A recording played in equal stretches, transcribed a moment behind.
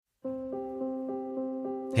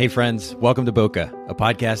Hey friends, welcome to Bokeh, a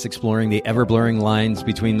podcast exploring the ever-blurring lines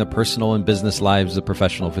between the personal and business lives of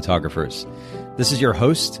professional photographers. This is your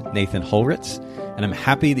host, Nathan Holritz, and I'm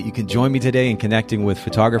happy that you can join me today in connecting with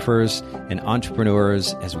photographers and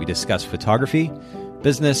entrepreneurs as we discuss photography,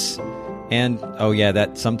 business, and, oh yeah,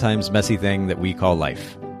 that sometimes messy thing that we call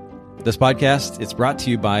life. This podcast is brought to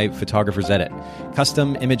you by Photographers Edit,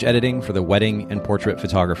 custom image editing for the wedding and portrait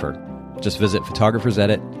photographer. Just visit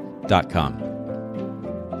photographersedit.com.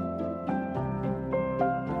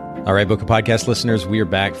 All right, Bokeh Podcast listeners, we are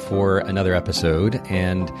back for another episode,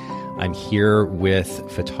 and I'm here with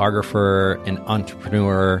photographer and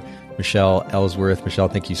entrepreneur Michelle Ellsworth. Michelle,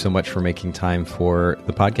 thank you so much for making time for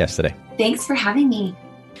the podcast today. Thanks for having me.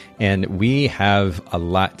 And we have a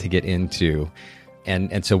lot to get into.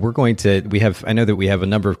 And so I know that we have a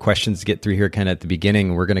number of questions to get through here kind of at the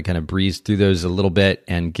beginning. We're going to kind of breeze through those a little bit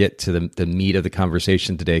and get to the meat of the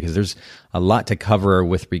conversation today, because there's a lot to cover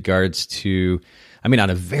with regards to, on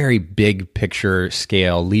a very big picture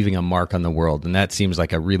scale, leaving a mark on the world. And that seems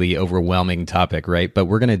like a really overwhelming topic, right? But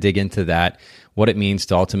we're going to dig into that, what it means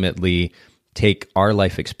to ultimately take our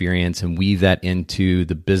life experience and weave that into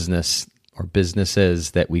the business or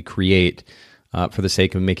businesses that we create for the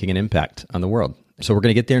sake of making an impact on the world. So we're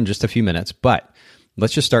going to get there in just a few minutes, but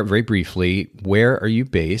let's just start very briefly. Where are you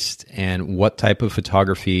based, and what type of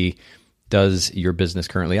photography does your business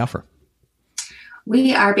currently offer?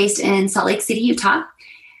 We are based in Salt Lake City, Utah,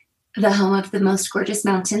 the home of the most gorgeous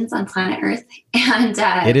mountains on planet Earth. And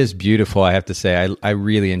it is beautiful, I have to say. I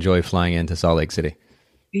really enjoy flying into Salt Lake City.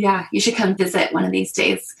 Yeah, you should come visit one of these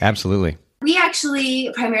days. Absolutely. We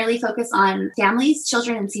actually primarily focus on families,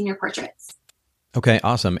 children, and senior portraits. Okay,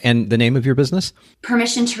 awesome. And the name of your business?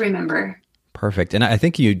 Permission to Remember. Perfect. And I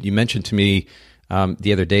think you mentioned to me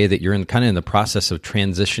the other day that you're in the process of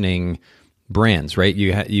transitioning brands, right?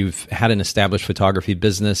 You've had an established photography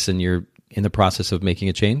business and you're in the process of making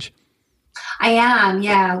a change? I am,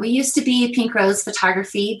 yeah. We used to be Pink Rose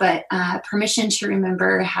Photography, but Permission to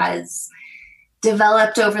Remember has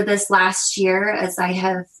developed over this last year as I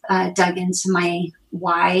have dug into my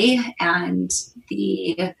why and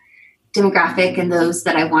the demographic and those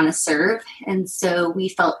that I want to serve. And so we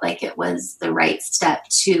felt like it was the right step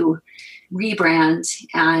to rebrand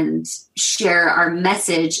and share our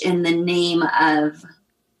message in the name of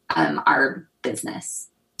our business.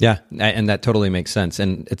 Yeah, and that totally makes sense.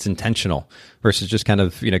 And it's intentional versus just kind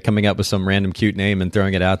of, coming up with some random cute name and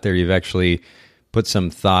throwing it out there. You've actually put some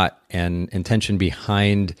thought and intention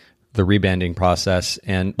behind the rebranding process.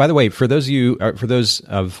 And by the way, for those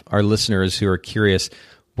of our listeners who are curious,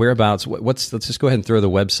 whereabouts, let's just go ahead and throw the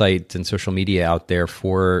website and social media out there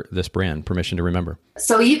for this brand, Permission to Remember.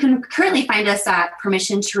 So you can currently find us at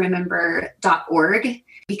permissiontoremember.org,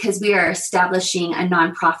 because we are establishing a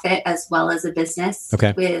nonprofit as well as a business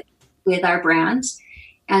with our brand.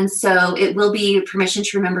 And so it will be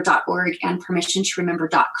permissiontoremember.org and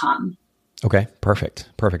permissiontoremember.com. Okay, perfect.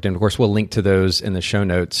 And of course, we'll link to those in the show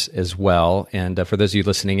notes as well. And for those of you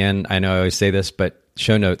listening in, I know I always say this, but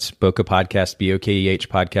show notes, Bokeh Podcast, BOKEH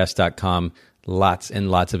podcast.com. Lots and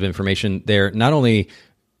lots of information there, not only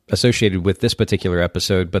associated with this particular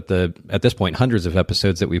episode, but at this point, hundreds of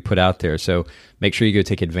episodes that we put out there. So make sure you go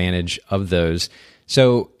take advantage of those.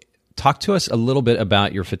 So talk to us a little bit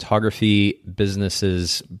about your photography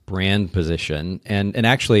business's brand position. And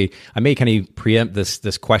actually, I may kind of preempt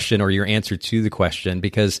this question or your answer to the question,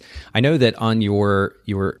 because I know that on your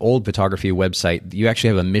old photography website, you actually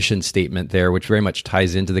have a mission statement there, which very much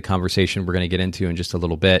ties into the conversation we're going to get into in just a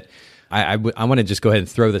little bit. I want to just go ahead and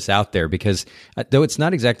throw this out there, because though it's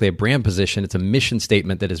not exactly a brand position, it's a mission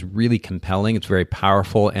statement that is really compelling. It's very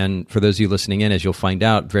powerful. And for those of you listening in, as you'll find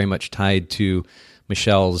out, very much tied to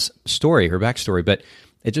Michelle's story, her backstory. But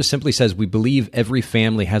it just simply says, we believe every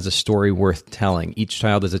family has a story worth telling. Each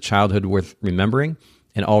child has a childhood worth remembering,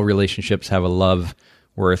 and all relationships have a love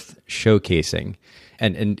worth showcasing.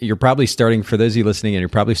 And you're probably starting, for those of you listening, and you're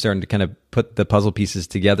probably starting to kind of put the puzzle pieces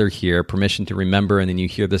together here, Permission to Remember, and then you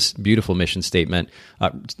hear this beautiful mission statement.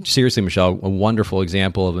 Seriously, Michelle, a wonderful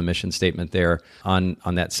example of a mission statement there on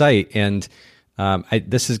that site. And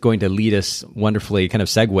this is going to lead us wonderfully, kind of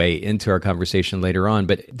segue into our conversation later on,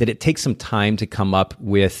 but did it take some time to come up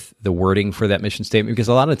with the wording for that mission statement? Because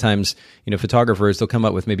a lot of times, photographers, they'll come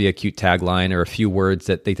up with maybe a cute tagline or a few words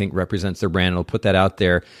that they think represents their brand, and they'll put that out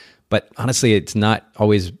there. But honestly, it's not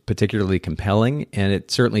always particularly compelling, and it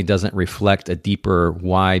certainly doesn't reflect a deeper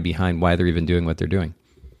why behind why they're even doing what they're doing.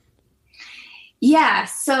 Yeah.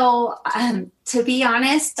 So to be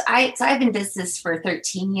honest, I've been in business for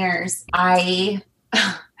 13 years. I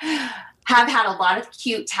have had a lot of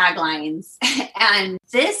cute taglines, and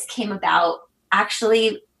this came about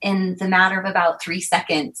actually in the matter of about 3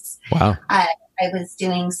 seconds. Wow. I was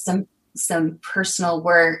doing some personal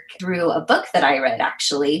work through a book that I read,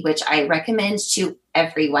 actually, which I recommend to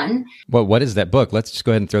everyone. Well, what is that book? Let's just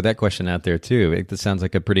go ahead and throw that question out there too. This sounds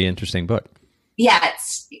like a pretty interesting book. Yeah,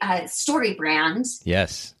 it's StoryBrand.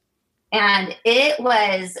 Yes. And it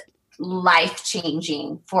was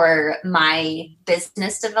life-changing for my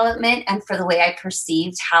business development and for the way I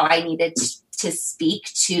perceived how I needed to speak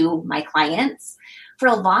to my clients. For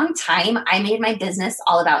a long time, I made my business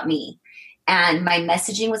all about me. And my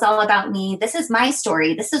messaging was all about me. This is my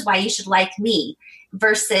story. This is why you should like me,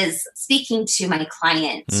 versus speaking to my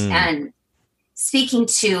client and speaking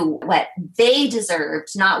to what they deserved,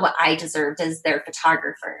 not what I deserved as their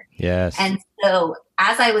photographer. Yes. And so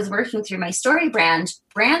as I was working through my StoryBrand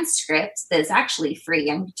brand script that is actually free,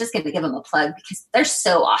 I'm just going to give them a plug because they're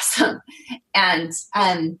so awesome. And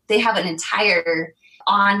they have an entire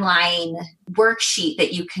online worksheet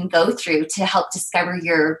that you can go through to help discover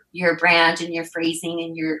your brand and your phrasing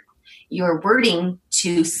and your wording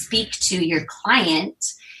to speak to your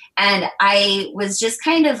client. And I was just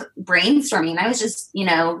kind of brainstorming. I was just,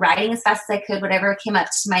 writing as fast as I could, whatever came up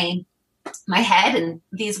to my head. And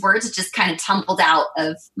these words just kind of tumbled out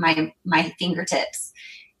of my fingertips.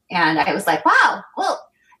 And I was like, wow, well,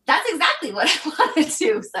 that's exactly what I want to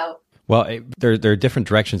do. So, well, there are different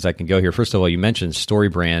directions I can go here. First of all, you mentioned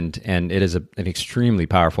StoryBrand, and it is an extremely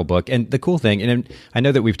powerful book. And the cool thing, and I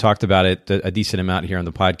know that we've talked about it a decent amount here on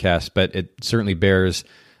the podcast, but it certainly bears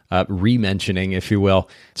re-mentioning, if you will.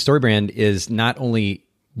 StoryBrand is not only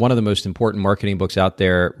one of the most important marketing books out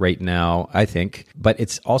there right now, I think, but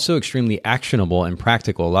it's also extremely actionable and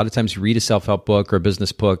practical. A lot of times you read a self-help book or a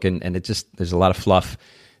business book and it just, there's a lot of fluff.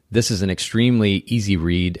 This is an extremely easy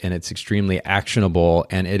read and it's extremely actionable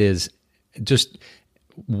and it is just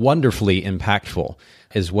wonderfully impactful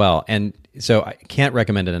as well. And so I can't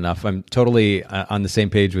recommend it enough. I'm totally on the same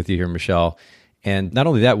page with you here, Michelle. And not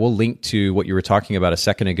only that, we'll link to what you were talking about a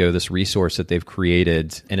second ago, this resource that they've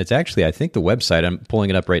created. And it's actually, I think the website, I'm pulling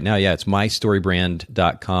it up right now. Yeah, it's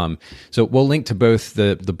mystorybrand.com. So we'll link to both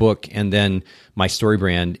the book and then My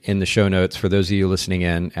StoryBrand in the show notes for those of you listening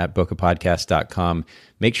in at bokehpodcast.com.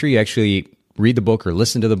 Make sure you actually read the book or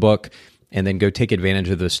listen to the book and then go take advantage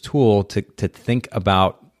of this tool to think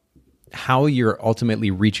about how you're ultimately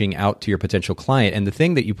reaching out to your potential client. And the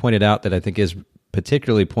thing that you pointed out that I think is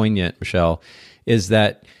particularly poignant, Michelle, is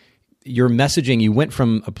that your messaging, you went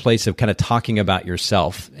from a place of kind of talking about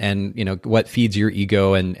yourself and, what feeds your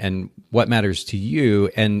ego and what matters to you,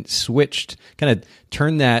 and switched, kind of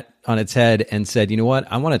turned that on its head and said, you know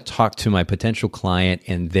what, I want to talk to my potential client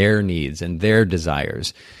and their needs and their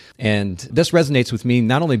desires. And this resonates with me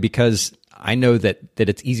not only because I know that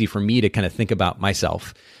it's easy for me to kind of think about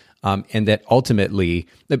myself, and that ultimately,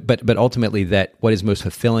 but ultimately that what is most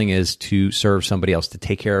fulfilling is to serve somebody else, to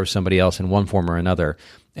take care of somebody else in one form or another.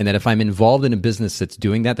 And that if I'm involved in a business that's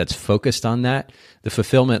doing that, that's focused on that, the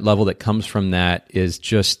fulfillment level that comes from that is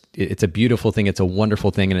just, it's a beautiful thing. It's a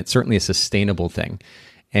wonderful thing. And it's certainly a sustainable thing.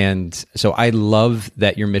 And so I love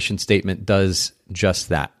that your mission statement does just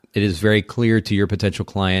that. It is very clear to your potential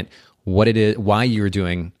client what it is, why you're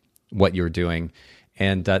doing what you're doing.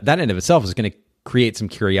 And that in of itself is going to create some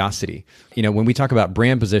curiosity. When we talk about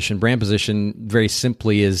brand position very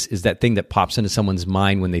simply is that thing that pops into someone's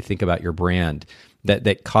mind when they think about your brand,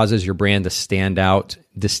 that causes your brand to stand out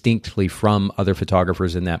distinctly from other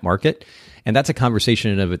photographers in that market. And that's a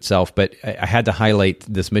conversation in of itself, but I had to highlight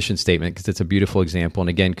this mission statement because it's a beautiful example. And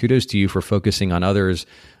again, kudos to you for focusing on others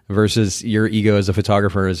versus your ego as a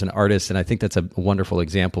photographer, as an artist. And I think that's a wonderful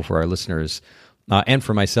example for our listeners and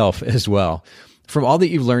for myself as well. From all that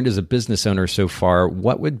you've learned as a business owner so far,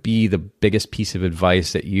 what would be the biggest piece of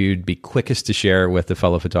advice that you'd be quickest to share with a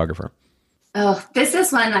fellow photographer? Oh, this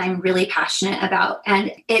is one I'm really passionate about.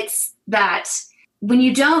 And it's that when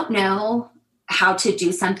you don't know how to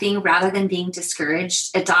do something, rather than being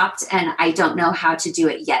discouraged, adopt an I don't know how to do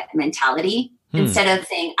it yet mentality. Instead of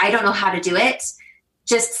saying, I don't know how to do it,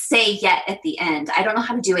 just say yet at the end. I don't know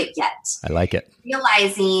how to do it yet. I like it.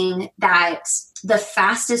 Realizing that the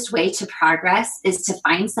fastest way to progress is to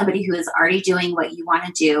find somebody who is already doing what you want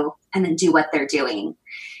to do and then do what they're doing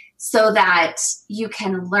so that you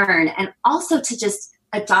can learn, and also to just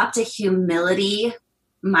adopt a humility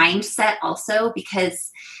mindset also,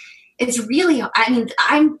 because it's really,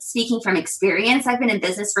 I'm speaking from experience. I've been in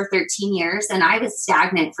business for 13 years and I was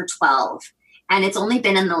stagnant for 12. And it's only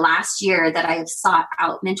been in the last year that I have sought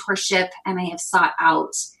out mentorship and I have sought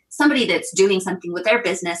out somebody that's doing something with their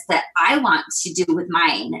business that I want to do with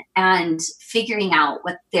mine, and figuring out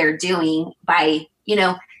what they're doing by,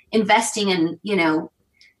 investing in,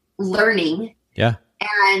 learning. Yeah.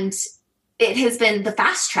 And it has been the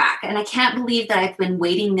fast track. And I can't believe that I've been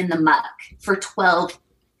waiting in the muck for 12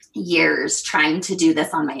 years trying to do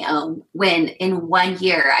this on my own, when in 1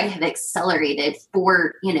 year I have accelerated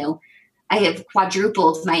I have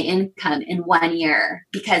quadrupled my income in 1 year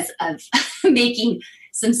because of making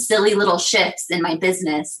some silly little shifts in my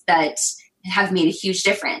business that have made a huge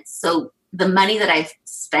difference. So the money that I've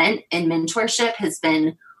spent in mentorship has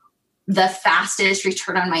been the fastest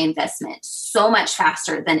return on my investment, so much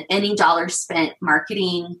faster than any dollar spent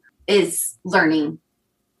marketing is learning.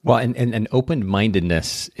 Well, and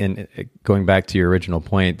open-mindedness, and going back to your original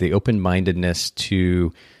point, the open-mindedness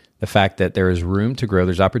to the fact that there is room to grow,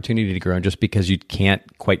 there's opportunity to grow, and just because you can't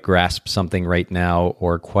quite grasp something right now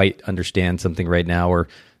or quite understand something right now, or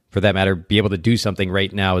for that matter, be able to do something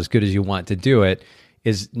right now as good as you want to do it,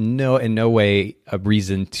 is in no way a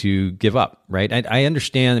reason to give up, right? I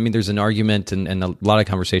understand. I mean, there's an argument and a lot of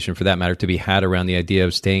conversation for that matter to be had around the idea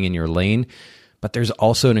of staying in your lane, but there's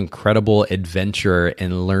also an incredible adventure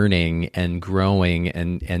in learning and growing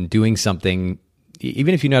and doing something,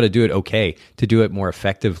 even if you know how to do it okay, to do it more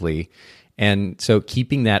effectively. And so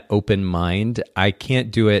keeping that open mind, I can't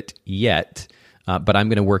do it yet, but I'm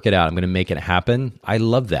going to work it out. I'm going to make it happen. I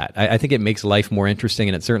love that. I think it makes life more interesting,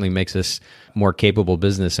 and it certainly makes us more capable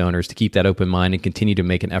business owners to keep that open mind and continue to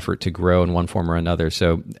make an effort to grow in one form or another.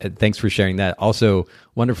 So thanks for sharing that. Also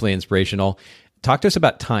wonderfully inspirational. Talk to us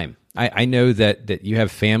about time. I know that you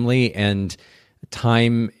have family, and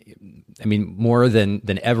time, I mean, more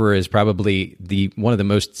than ever is probably one of the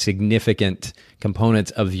most significant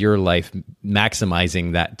components of your life,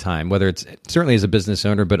 maximizing that time, whether it's certainly as a business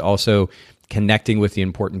owner, but also connecting with the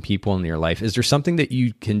important people in your life. Is there something that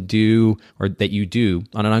you can do or that you do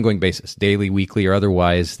on an ongoing basis, daily, weekly, or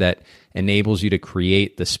otherwise, that enables you to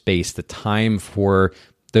create the space, the time for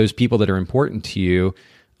those people that are important to you,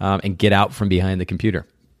 and get out from behind the computer?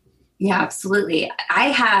 Yeah, absolutely. I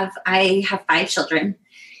have 5 children.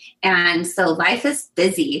 And so life is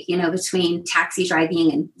busy, between taxi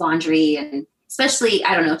driving and laundry, and especially,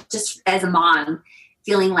 I don't know, just as a mom,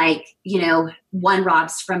 feeling like, one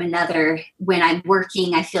robs from another. When I'm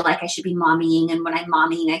working, I feel like I should be mommying. And when I'm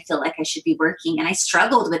mommying, I feel like I should be working. And I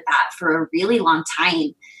struggled with that for a really long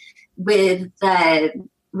time with the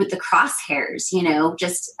crosshairs,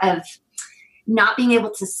 just of not being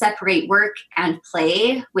able to separate work and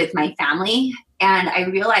play with my family. And I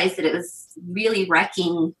realized that it was really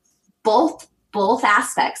wrecking both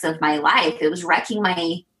aspects of my life. It was wrecking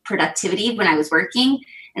my productivity when I was working,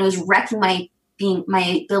 and it was wrecking my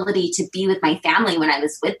ability to be with my family when I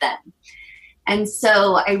was with them. And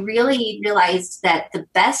so I really realized that the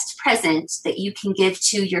best present that you can give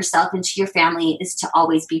to yourself and to your family is to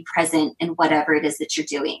always be present in whatever it is that you're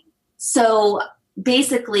doing. So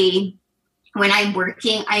basically, when I'm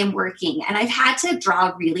working, I am working. And I've had to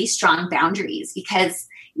draw really strong boundaries, because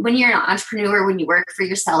when you're an entrepreneur, when you work for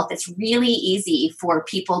yourself, it's really easy for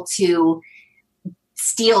people to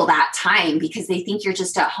steal that time because they think you're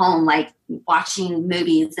just at home, like watching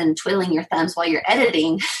movies and twiddling your thumbs while you're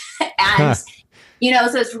editing. And,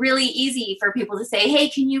 so it's really easy for people to say, hey,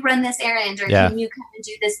 can you run this errand? Or can you come and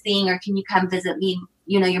do this thing? Or can you come visit me?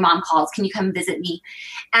 Your mom calls, can you come visit me?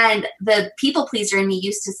 And the people pleaser in me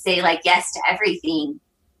used to say yes to everything.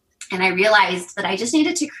 And I realized that I just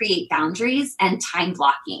needed to create boundaries and time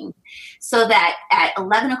blocking so that at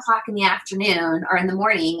 11 o'clock in the afternoon or in the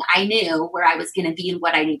morning, I knew where I was going to be and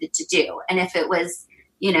what I needed to do. And if it was,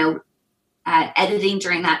 editing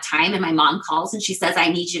during that time and my mom calls and she says, I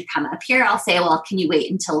need you to come up here, I'll say, well, can you wait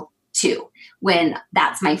until 2 when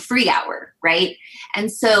that's my free hour, right?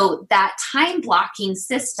 And so that time blocking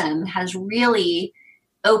system has really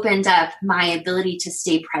opened up my ability to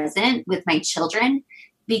stay present with my children,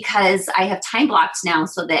 because I have time blocked now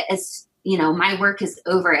so that as my work is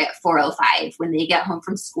over at 4:05. When they get home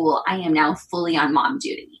from school, I am now fully on mom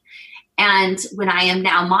duty. And when I am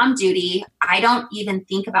now mom duty, I don't even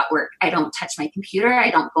think about work. I don't touch my computer.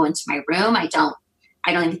 I don't go into my room. I don't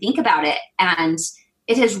even think about it. And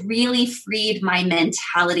it has really freed my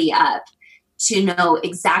mentality up to know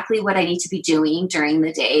exactly what I need to be doing during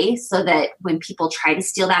the day, so that when people try to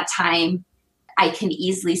steal that time, I can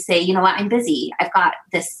easily say, you know what, I'm busy. I've got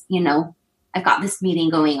this meeting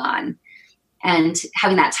going on. And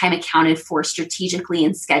having that time accounted for strategically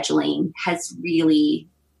and scheduling has really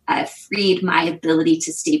freed my ability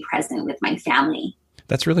to stay present with my family.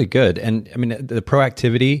 That's really good. And I mean, the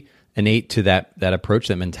proactivity innate to that approach,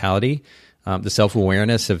 that mentality, the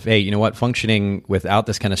self-awareness of, hey, you know what, functioning without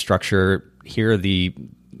this kind of structure,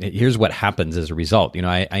 here's what happens as a result.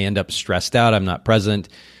 I end up stressed out. I'm not present.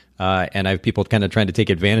 And I have people kind of trying to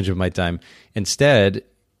take advantage of my time. Instead,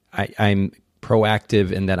 I'm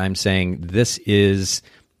proactive in that I'm saying, this is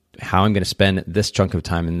how I'm going to spend this chunk of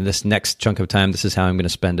time, and this next chunk of time, this is how I'm going to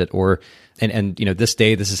spend it. Or, and this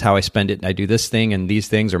day, this is how I spend it. And I do this thing and these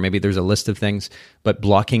things, or maybe there's a list of things, but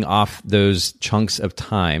blocking off those chunks of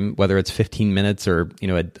time, whether it's 15 minutes or,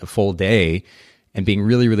 a full day, and being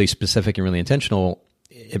really, really specific and really intentional,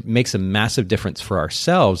 it makes a massive difference for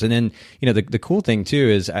ourselves. And then, the cool thing too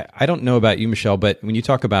is, I don't know about you, Michelle, but when you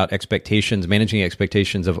talk about expectations, managing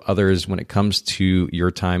expectations of others when it comes to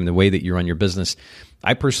your time and the way that you run your business,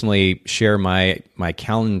 I personally share my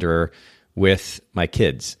calendar with my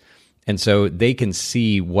kids. And so they can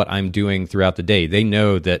see what I'm doing throughout the day. They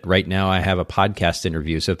know that right now I have a podcast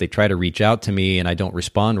interview. So if they try to reach out to me and I don't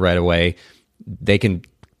respond right away, they can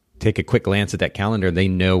take a quick glance at that calendar. They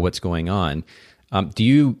know what's going on. Have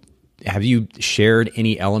you shared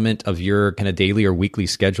any element of your kind of daily or weekly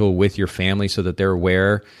schedule with your family so that they're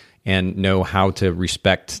aware and know how to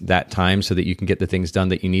respect that time so that you can get the things done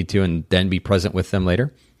that you need to and then be present with them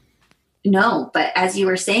later? No, but as you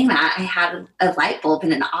were saying that, I had a light bulb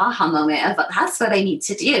and an aha moment of that's what I need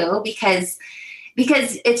to do, because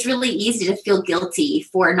it's really easy to feel guilty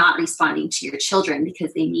for not responding to your children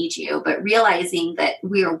because they need you, but realizing that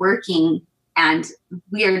we are working and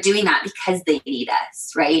we are doing that because they need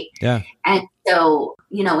us, right? Yeah. And so,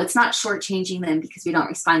 it's not shortchanging them because we don't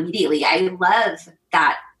respond immediately. I love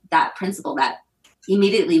that principle that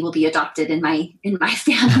immediately will be adopted in my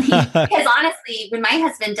family. Because honestly, when my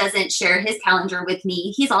husband doesn't share his calendar with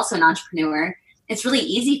me, he's also an entrepreneur. It's really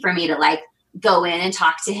easy for me to go in and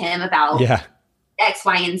talk to him about X,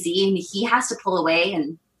 Y, and Z, and he has to pull away.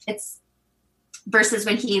 And it's versus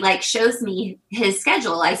when he shows me his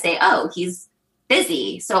schedule, I say, oh, he's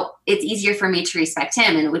busy. So it's easier for me to respect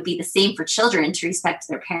him. And it would be the same for children to respect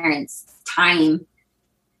their parents' time.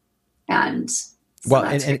 And well,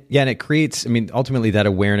 and it creates, ultimately that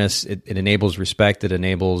awareness, it enables respect, it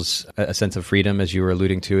enables a sense of freedom, as you were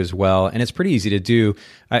alluding to as well. And it's pretty easy to do.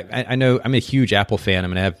 I know I'm a huge Apple fan.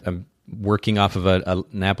 I'm working off of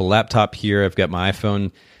an Apple laptop here. I've got my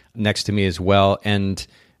iPhone next to me as well. And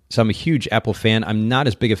so I'm a huge Apple fan. I'm not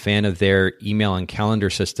as big a fan of their email and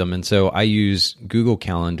calendar system. And so I use Google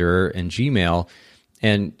Calendar and Gmail,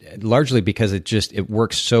 and largely because it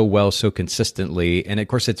works so well, so consistently. And of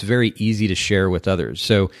course, it's very easy to share with others.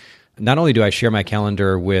 So not only do I share my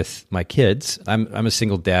calendar with my kids, I'm a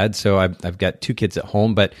single dad, so I've got 2 kids at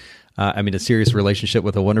home, but I'm in a serious relationship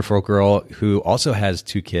with a wonderful girl who also has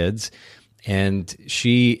 2 kids, and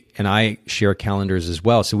she and I share calendars as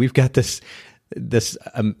well. So we've got this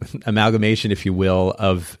amalgamation, if you will,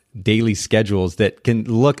 of daily schedules that can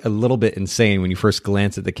look a little bit insane when you first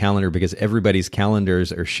glance at the calendar because everybody's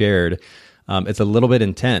calendars are shared. It's a little bit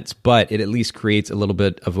intense, but it at least creates a little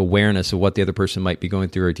bit of awareness of what the other person might be going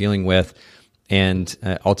through or dealing with. And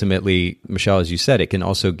ultimately, Michelle, as you said, it can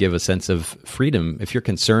also give a sense of freedom. If you're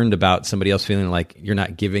concerned about somebody else feeling like you're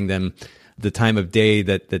not giving them the time of day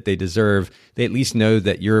that they deserve, they at least know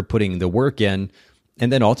that you're putting the work in.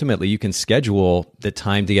 And then ultimately, you can schedule the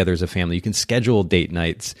time together as a family. You can schedule date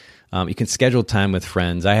nights. You can schedule time with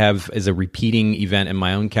friends. I have, as a repeating event in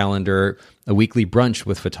my own calendar, a weekly brunch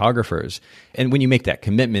with photographers. And when you make that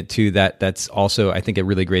commitment to that, that's also, I think, a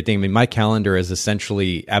really great thing. My calendar is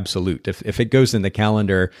essentially absolute. If it goes in the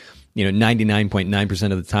calendar,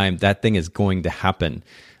 99.9% of the time, that thing is going to happen.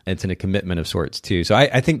 It's in a commitment of sorts too. So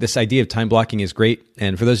I think this idea of time blocking is great.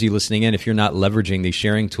 And for those of you listening in, if you're not leveraging these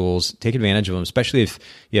sharing tools, take advantage of them, especially if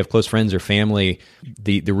you have close friends or family.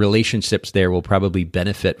 The relationships there will probably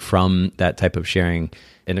benefit from that type of sharing.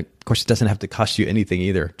 And of course, it doesn't have to cost you anything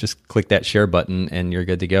either. Just click that share button and you're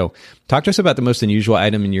good to go. Talk to us about the most unusual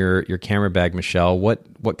item in your camera bag, Michelle.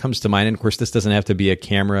 What comes to mind? And of course, this doesn't have to be a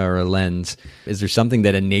camera or a lens. Is there something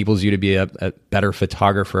that enables you to be a better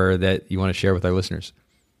photographer that you want to share with our listeners?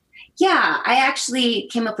 Yeah, I actually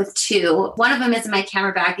came up with 2. One of them is in my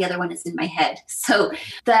camera bag. The other one is in my head. So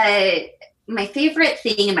my favorite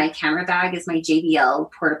thing in my camera bag is my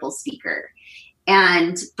JBL portable speaker.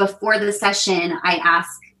 And before the session, I ask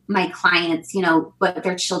my clients, what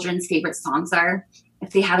their children's favorite songs are.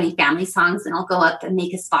 If they have any family songs, then I'll go up and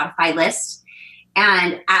make a Spotify list.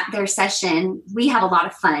 And at their session, we have a lot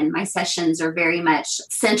of fun. My sessions are very much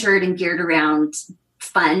centered and geared around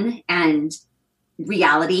fun and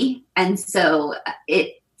reality. And so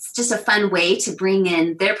it's just a fun way to bring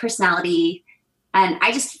in their personality. And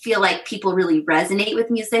I just feel like people really resonate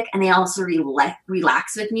with music, and they also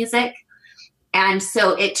relax with music. And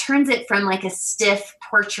so it turns it from like a stiff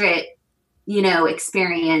portrait,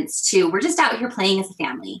 experience to we're just out here playing as a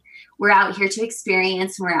family. We're out here to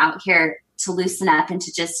experience. We're out here to loosen up and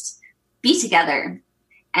to just be together.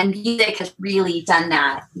 And music has really done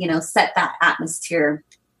that, set that atmosphere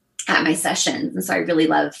at my sessions. And so I really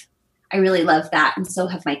love that. And so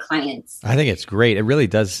have my clients. I think it's great. It really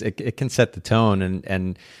does. It can set the tone.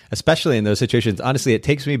 And especially in those situations, honestly, it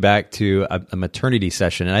takes me back to a maternity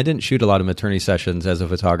session. And I didn't shoot a lot of maternity sessions as a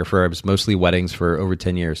photographer. I was mostly weddings for over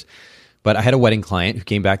 10 years. But I had a wedding client who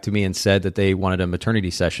came back to me and said that they wanted a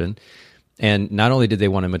maternity session. And not only did they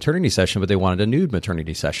want a maternity session, but they wanted a nude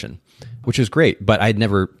maternity session, which was great. But I'd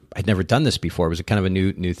never done this before. It was kind of a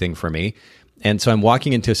new thing for me. And so I'm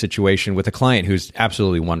walking into a situation with a client who's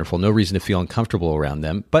absolutely wonderful. No reason to feel uncomfortable around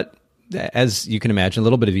them. But as you can imagine, a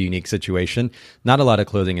little bit of a unique situation, not a lot of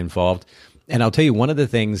clothing involved. And I'll tell you, one of the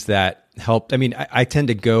things that helped, I tend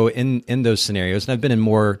to go in those scenarios, and I've been in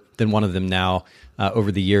more than one of them now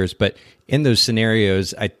over the years, but in those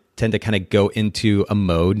scenarios, I tend to kind of go into a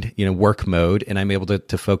mode, work mode, and I'm able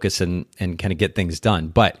to focus and kind of get things done.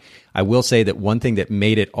 But I will say that one thing that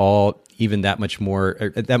made it all even that much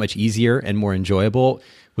easier and more enjoyable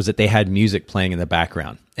was that they had music playing in the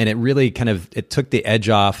background. And it really it took the edge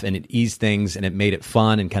off, and it eased things, and it made it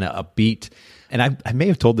fun and kind of upbeat. And I may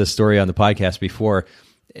have told this story on the podcast before.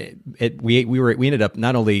 We ended up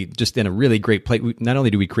not only just in a really great place. Not only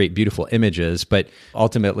do we create beautiful images, but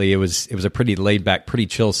ultimately it was a pretty laid back, pretty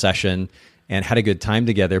chill session, and had a good time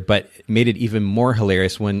together. But it made it even more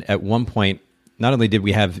hilarious when at one point, not only did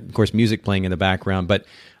we have, of course, music playing in the background, but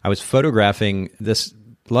I was photographing this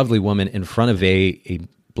lovely woman in front of a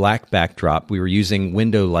black backdrop. We were using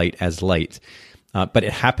window light as light. But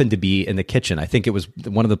it happened to be in the kitchen. I think it was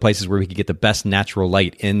one of the places where we could get the best natural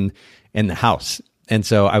light in the house. And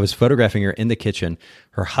so I was photographing her in the kitchen.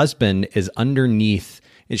 Her husband is underneath.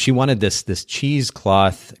 And she wanted this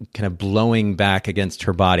cheesecloth kind of blowing back against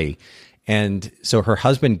her body. And so her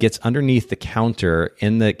husband gets underneath the counter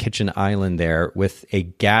in the kitchen island there with a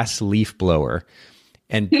gas leaf blower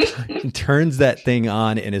and turns that thing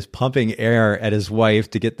on and is pumping air at his wife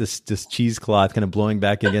to get this cheesecloth kind of blowing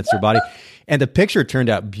back against her body. And the picture turned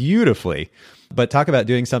out beautifully. But talk about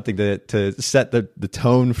doing something to set the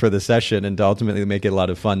tone for the session and to ultimately make it a lot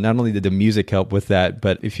of fun. Not only did the music help with that,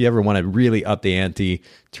 but if you ever want to really up the ante,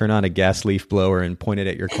 turn on a gas leaf blower and point it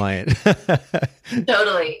at your client.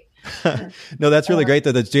 Totally. No, that's really great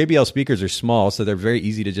though. The JBL speakers are small, so they're very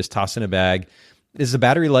easy to just toss in a bag. Is the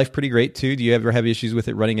battery life pretty great too? Do you ever have issues with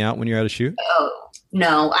it running out when you're out of shoot? Oh,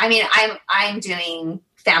 no. I'm doing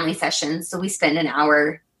family sessions, so we spend an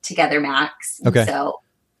hour together max. Okay. So,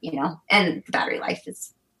 and the battery life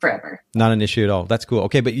is forever. Not an issue at all. That's cool.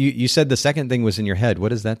 Okay. But you said the second thing was in your head.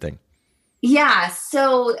 What is that thing? Yeah.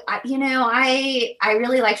 So, I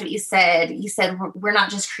really liked what you said. You said, we're not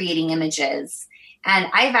just creating images. And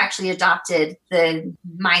I've actually adopted the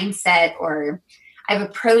mindset, or I've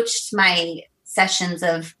approached my sessions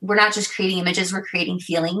of, we're not just creating images, we're creating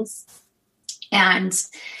feelings. And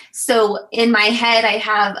so in my head, I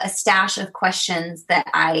have a stash of questions that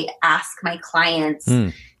I ask my clients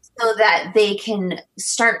so that they can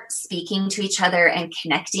start speaking to each other and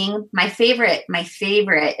connecting. My favorite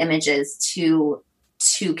images to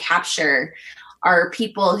capture are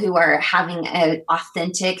people who are having an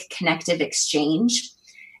authentic, connective exchange.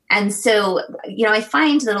 And so, I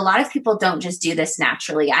find that a lot of people don't just do this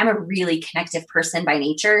naturally. I'm a really connective person by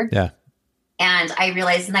nature. Yeah. And I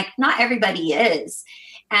realize not everybody is.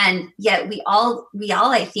 And yet we all,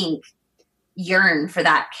 I think, yearn for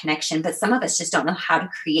that connection, but some of us just don't know how to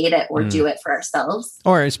create it or do it for ourselves.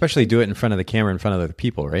 Or especially do it in front of the camera, in front of other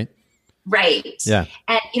people, right? Right. Yeah.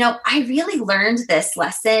 And, I really learned this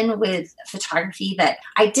lesson with photography, that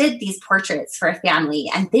I did these portraits for a family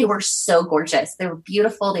and they were so gorgeous. They were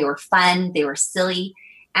beautiful. They were fun. They were silly.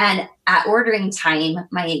 And at ordering time,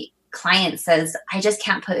 my client says, I just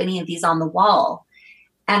can't put any of these on the wall.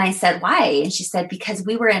 And I said, why? And she said, because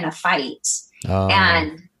we were in a fight. Oh.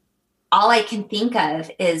 And all I can think of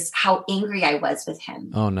is how angry I was with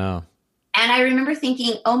him. Oh, no. And I remember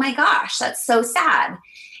thinking, oh my gosh, that's so sad.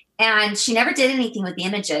 And she never did anything with the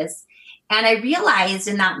images. And I realized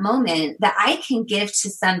in that moment that I can give to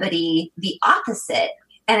somebody the opposite.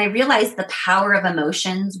 And I realized the power of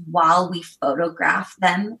emotions while we photograph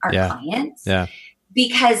them, our clients. Yeah.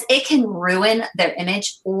 Because it can ruin their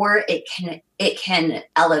image or it can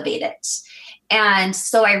elevate it. And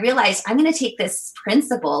so I realized I'm going to take this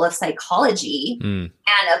principle of psychology and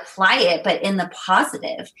apply it, but in the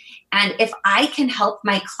positive. And if I can help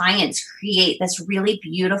my clients create this really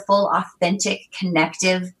beautiful, authentic,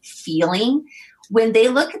 connective feeling, when they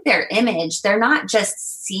look at their image, they're not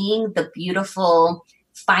just seeing the beautiful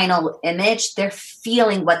final image, they're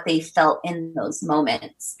feeling what they felt in those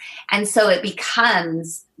moments. And so it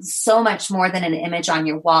becomes so much more than an image on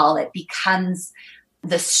your wall. It becomes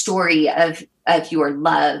the story of your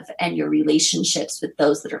love and your relationships with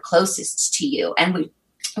those that are closest to you. And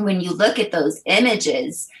when you look at those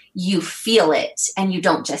images, you feel it and you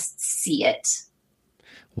don't just see it.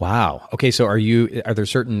 Wow. Okay. So are there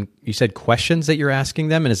certain, you said questions that you're asking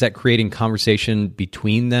them, and is that creating conversation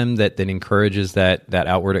between them that then encourages that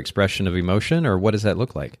outward expression of emotion, or what does that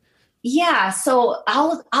look like? Yeah. So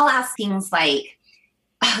I'll ask things like,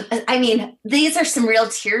 I mean, these are some real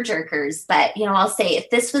tear jerkers, but, I'll say, if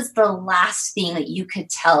this was the last thing that you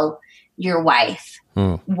could tell your wife,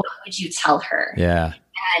 what would you tell her? Yeah.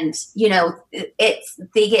 And,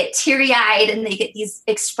 they get teary eyed and they get these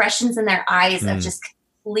expressions in their eyes of just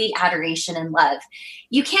complete adoration and love.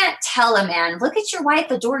 You can't tell a man, look at your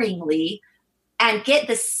wife adoringly, and get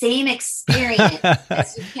the same experience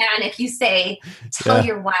as you can if you say, tell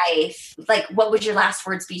your wife, like, what would your last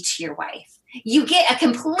words be to your wife? You get a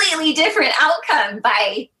completely different outcome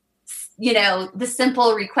by, the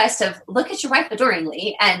simple request of look at your wife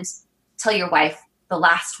adoringly and tell your wife the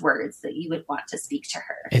last words that you would want to speak to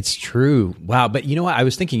her. It's true. Wow. But you know what? I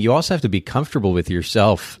was thinking you also have to be comfortable with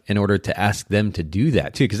yourself in order to ask them to do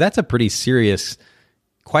that too, because that's a pretty serious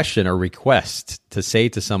question or request to say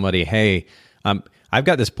to somebody, hey, I've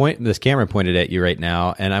got this camera pointed at you right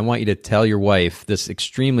now, and I want you to tell your wife this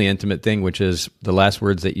extremely intimate thing, which is the last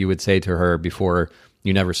words that you would say to her before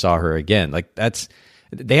you never saw her again. Like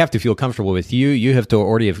they have to feel comfortable with you. You have to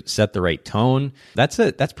already have set the right tone. That's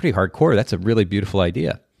pretty hardcore. That's a really beautiful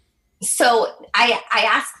idea. So I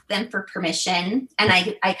ask them for permission, and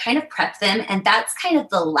I kind of prep them, and that's kind of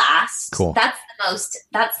the last. Cool.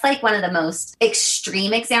 That's like one of the most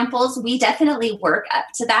extreme examples. We definitely work up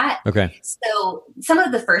to that. Okay. So some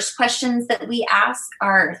of the first questions that we ask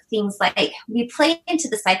are things like, we play into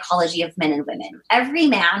the psychology of men and women. Every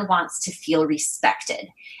man wants to feel respected,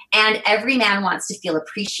 and every man wants to feel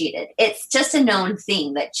appreciated. It's just a known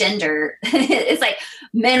thing that gender is like,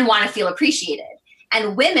 men want to feel appreciated.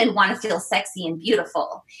 And women want to feel sexy and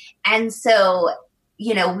beautiful. And so,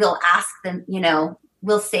 we'll ask them,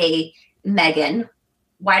 we'll say, Megan,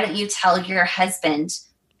 why don't you tell your husband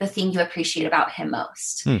the thing you appreciate about him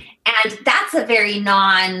most? And that's a very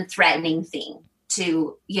non-threatening thing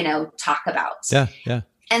to, talk about. Yeah, yeah.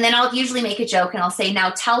 And then I'll usually make a joke and I'll say,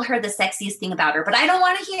 now tell her the sexiest thing about her, but I don't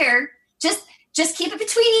want to hear, just keep it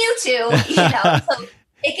between you two, So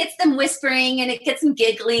it gets them whispering and it gets them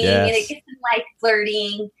giggling and it gets them like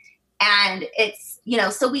flirting. And it's,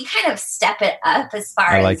 so we kind of step it up as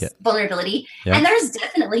far as vulnerability. Yep. And there's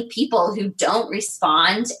definitely people who don't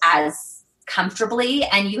respond as comfortably,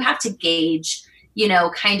 and you have to gauge,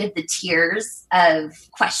 kind of the tiers of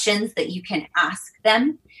questions that you can ask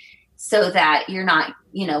them so that you're not,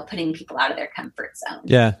 putting people out of their comfort zone.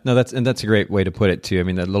 Yeah, no, that's a great way to put it too. I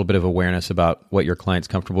mean, a little bit of awareness about what your client's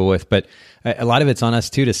comfortable with, but a lot of it's on us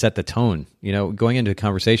too to set the tone, going into a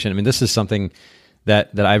conversation. I mean, this is something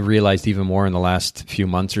that I've realized even more in the last few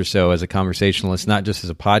months or so as a conversationalist, not just as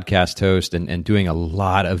a podcast host and doing a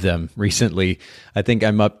lot of them recently. I think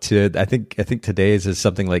I'm up to, I think today's is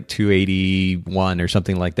something like 281 or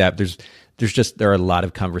something like that. There are a lot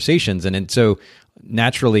of conversations. And so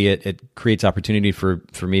naturally it creates opportunity for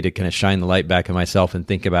me to kind of shine the light back on myself and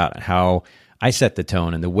think about how I set the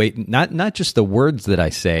tone and the way, not just the words that I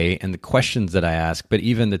say and the questions that I ask, but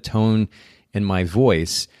even the tone in my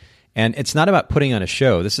voice. And it's not about putting on a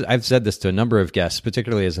show. I've said this to a number of guests,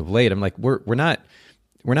 particularly as of late. I'm like, I'm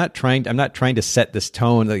not trying to set this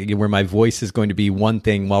tone where my voice is going to be one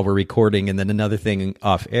thing while we're recording and then another thing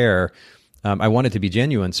off air. I want it to be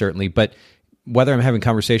genuine, certainly, but whether I'm having a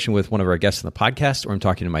conversation with one of our guests on the podcast, or I'm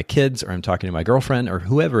talking to my kids, or I'm talking to my girlfriend, or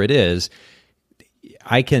whoever it is,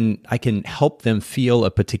 I can help them feel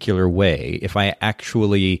a particular way if I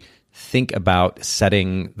actually think about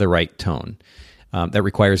setting the right tone. That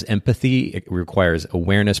requires empathy. It requires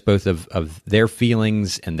awareness both of their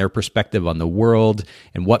feelings and their perspective on the world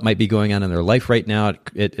and what might be going on in their life right now.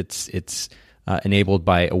 It's enabled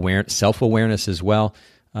by self-awareness as well.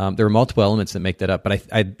 There are multiple elements that make that up, but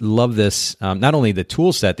I love this, not only the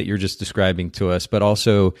tool set that you're just describing to us, but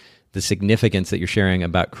also the significance that you're sharing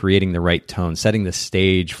about creating the right tone, setting the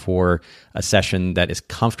stage for a session that is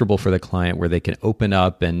comfortable for the client, where they can open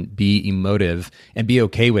up and be emotive and be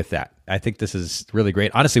okay with that. I think this is really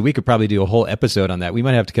great. Honestly, we could probably do a whole episode on that. We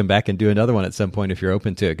might have to come back and do another one at some point if you're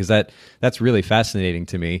open to it, because that's really fascinating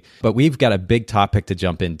to me. But we've got a big topic to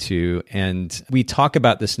jump into, and we talk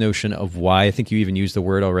about this notion of why. I think you even used the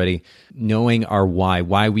word already, knowing our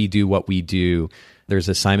why we do what we do. There's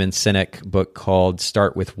a Simon Sinek book called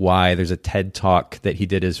Start With Why. There's a TED Talk that he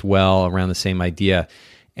did as well around the same idea.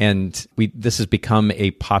 And this has become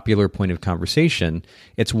a popular point of conversation.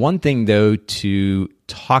 It's one thing, though, to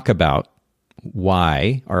talk about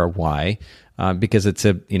why, because it's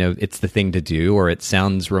it's the thing to do, or it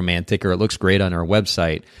sounds romantic, or it looks great on our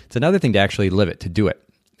website. It's another thing to actually live it, to do it.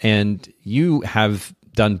 And you have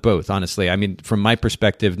done both, honestly. I mean, from my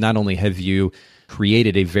perspective, not only have you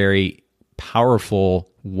created a very powerful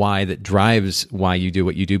why that drives why you do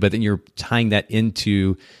what you do, but then you're tying that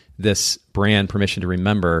into this brand, Permission to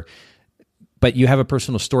Remember, but you have a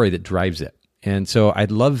personal story that drives it. And so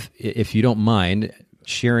I'd love, if you don't mind,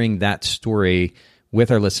 sharing that story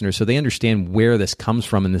with our listeners so they understand where this comes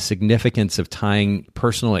from and the significance of tying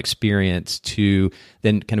personal experience to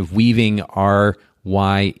then kind of weaving our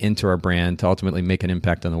why into our brand to ultimately make an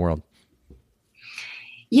impact on the world.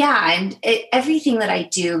 Yeah, and everything that I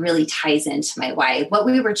do really ties into my why. What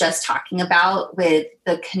we were just talking about with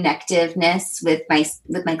the connectiveness with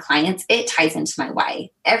my clients, it ties into my why.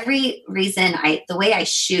 Every reason the way I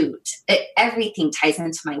shoot, everything ties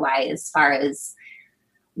into my why, as far as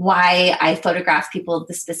why I photograph people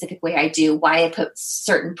the specific way I do, why I put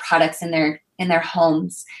certain products in their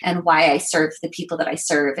homes, and why I serve the people that I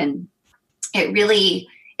serve. And it really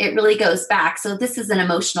goes back. So this is an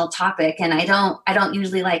emotional topic, and I don't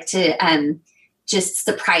usually like to just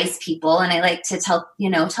surprise people. And I like to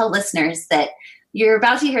tell listeners that you're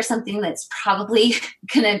about to hear something that's probably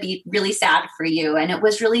going to be really sad for you. And it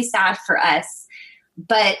was really sad for us,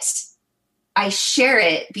 but I share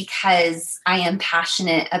it because I am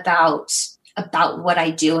passionate about what I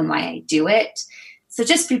do and why I do it. So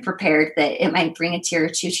just be prepared that it might bring a tear or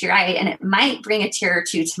two to your eye, and it might bring a tear or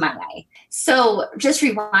two to my eye. So just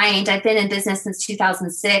rewind. I've been in business since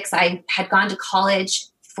 2006. I had gone to college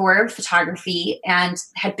for photography and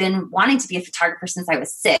had been wanting to be a photographer since I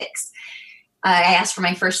was 6. I asked for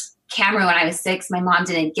my first camera when I was 6. My mom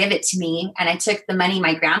didn't give it to me, and I took the money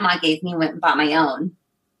my grandma gave me and went and bought my own.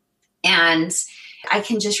 And I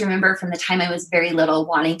can just remember from the time I was very little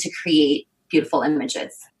wanting to create beautiful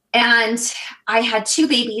images. And I had 2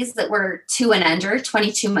 babies that were 2 and under,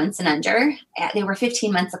 22 months and under. They were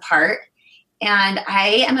 15 months apart. And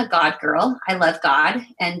I am a God girl. I love God.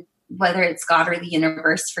 And whether it's God or the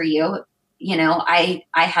universe for you, I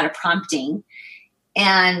had a prompting.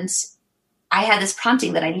 And I had this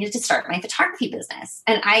prompting that I needed to start my photography business.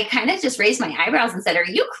 And I kind of just raised my eyebrows and said, are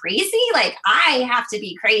you crazy? Like, I have to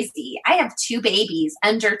be crazy. I have 2 babies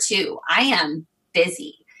under 2. I am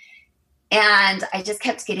busy. And I just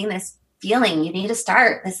kept getting this feeling, you need to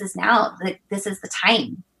start. This is the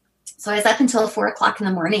time. So I was up until 4:00 in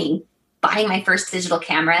the morning, buying my first digital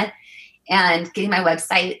camera and getting my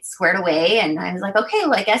website squared away. And I was like, okay,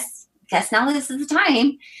 well, I guess now this is the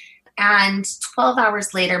time. And 12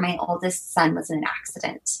 hours later, my oldest son was in an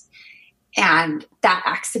accident. And that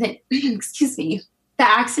accident, that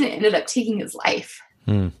accident ended up taking his life.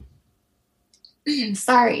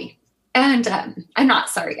 Sorry. And I'm not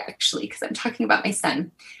sorry, actually, because I'm talking about my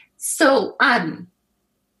son. So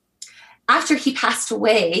after he passed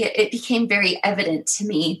away, it became very evident to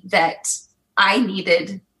me that I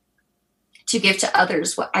needed to give to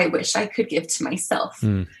others what I wish I could give to myself,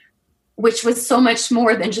 which was so much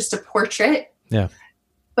more than just a portrait,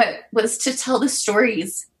 but was to tell the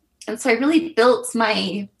stories. And so I really built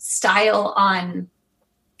my style on,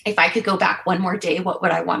 if I could go back one more day, what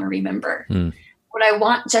would I want to remember? Would I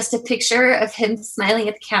want just a picture of him smiling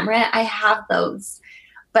at the camera? I have those,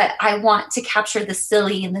 but I want to capture the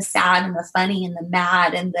silly and the sad and the funny and the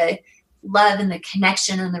mad and the love and the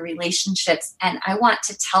connection and the relationships. And I want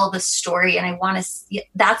to tell the story, and I want to see,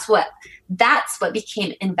 that's what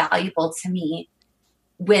became invaluable to me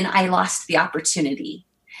when I lost the opportunity.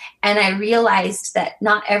 And I realized that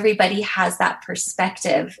not everybody has that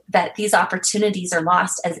perspective, that these opportunities are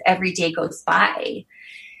lost as every day goes by.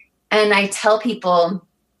 And I tell people,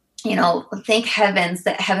 thank heavens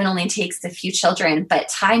that heaven only takes a few children, but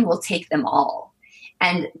time will take them all.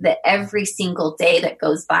 And that every single day that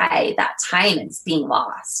goes by, that time is being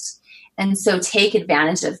lost. And so take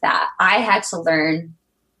advantage of that. I had to learn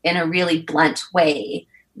in a really blunt way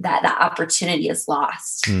that opportunity is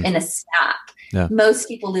lost in a snap. Yeah. Most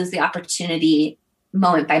people lose the opportunity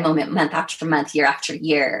moment by moment, month after month, year after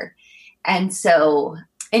year. And so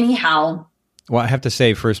anyhow, well, I have to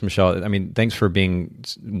say first, Michelle, I mean, thanks for being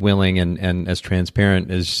willing and as transparent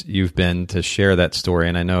as you've been to share that story.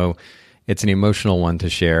 And I know it's an emotional one to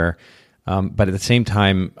share. But at the same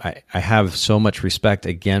time, I have so much respect,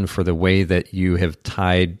 again, for the way that you have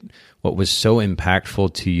tied what was so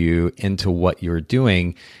impactful to you into what you're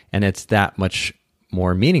doing. And it's that much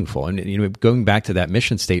more meaningful. And, going back to that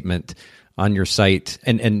mission statement on your site,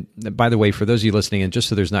 and by the way, for those of you listening, and just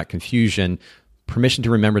so there's not confusion,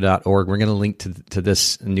 permissiontoremember.org. We're going to link to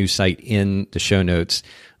this new site in the show notes.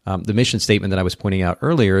 The mission statement that I was pointing out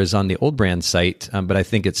earlier is on the Old Brand site, but I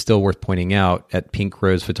think it's still worth pointing out at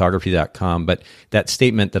pinkrosephotography.com. But that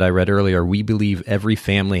statement that I read earlier, we believe every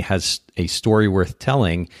family has a story worth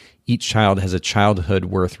telling. Each child has a childhood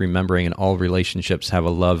worth remembering, and all relationships have a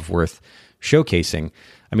love worth showcasing.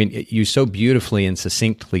 I mean, you so beautifully and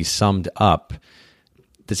succinctly summed up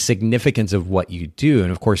the significance of what you do.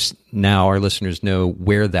 And of course, now our listeners know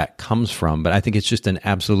where that comes from. But I think it's just an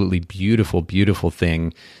absolutely beautiful, beautiful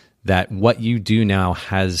thing that what you do now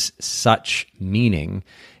has such meaning.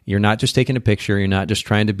 You're not just taking a picture. You're not just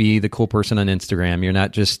trying to be the cool person on Instagram. You're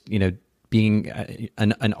not just, being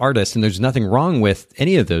an artist. And there's nothing wrong with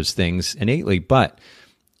any of those things innately, but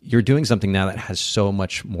you're doing something now that has so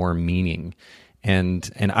much more meaning. And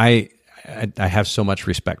I have so much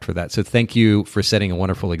respect for that. So thank you for setting a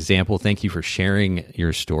wonderful example. Thank you for sharing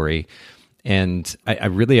your story. And I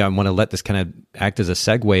want to let this kind of act as a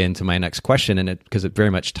segue into my next question, and because it very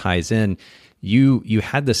much ties in. You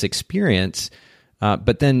had this experience,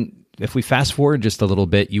 but then if we fast forward just a little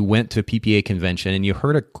bit, you went to a PPA convention and you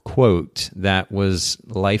heard a quote that was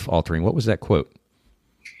life-altering. What was that quote?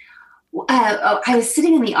 I was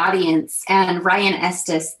sitting in the audience, and Ryan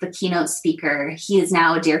Estes, the keynote speaker, he is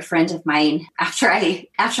now a dear friend of mine. After I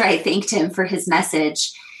thanked him for his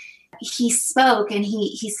message, he spoke and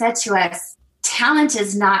he said to us, "Talent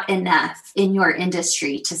is not enough in your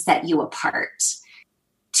industry to set you apart.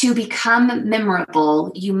 To become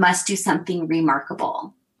memorable, you must do something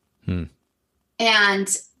remarkable." And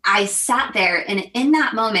I sat there, and in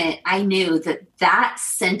that moment, I knew that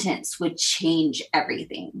sentence would change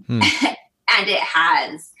everything. And it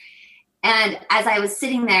has. And as I was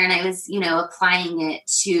sitting there and I was, applying it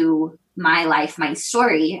to my life, my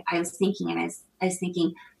story, I was thinking,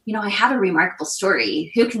 I have a remarkable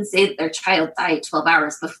story. Who can say that their child died 12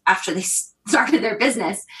 hours after they started their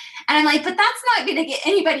business? And I'm like, but that's not going to get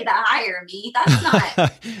anybody to hire me.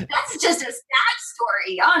 That's just a sad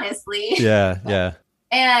story, honestly. Yeah.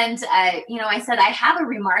 And, I said, I have a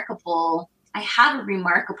remarkable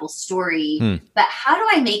story, but how do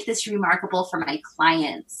I make this remarkable for my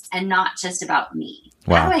clients and not just about me?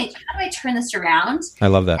 Wow. How do I turn this around? I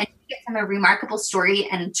love that. And get from a remarkable story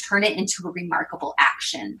and turn it into a remarkable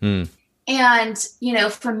action. And,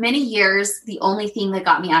 for many years, the only thing that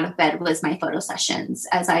got me out of bed was my photo sessions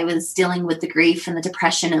as I was dealing with the grief and the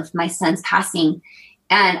depression of my son's passing.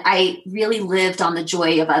 And I really lived on the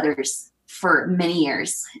joy of others for many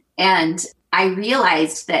years. And I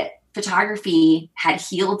realized that photography had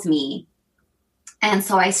healed me. And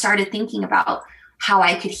so I started thinking about how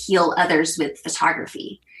I could heal others with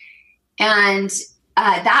photography. And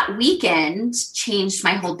that weekend changed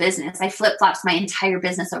my whole business. I flip-flopped my entire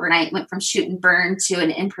business overnight, went from shoot and burn to an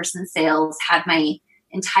in-person sales, had my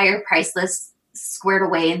entire price list squared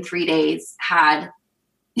away in 3 days, had,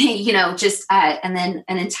 and then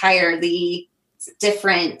an entirely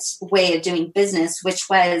different way of doing business, which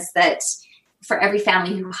was that for every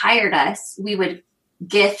family who hired us, we would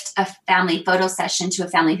gift a family photo session to a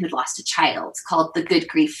family who'd lost a child, called the Good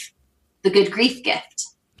Grief gift.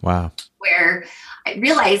 Wow. Where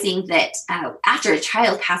realizing that after a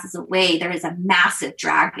child passes away, there is a massive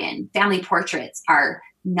dragon. Family portraits are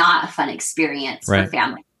not a fun experience for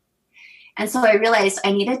family. And so I realized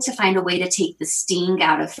I needed to find a way to take the sting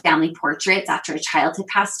out of family portraits after a child had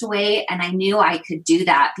passed away. And I knew I could do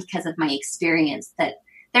that because of my experience, that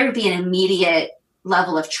there would be an immediate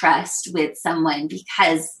level of trust with someone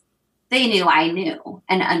because they knew I knew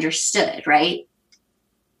and understood, right?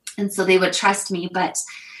 And so they would trust me. But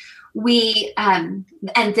we, and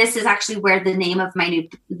this is actually where the name of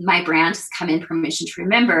my brand has come in, Permission to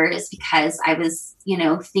Remember, is because I was,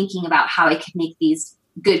 thinking about how I could make these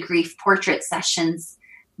Good Grief portrait sessions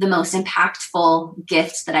the most impactful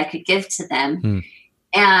gift that I could give to them.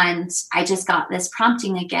 And I just got this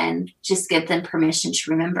prompting again, just give them permission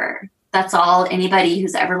to remember. That's all anybody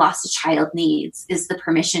who's ever lost a child needs, is the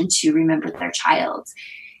permission to remember their child,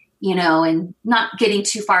 and not getting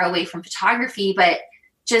too far away from photography, but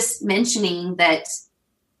just mentioning that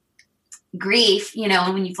grief,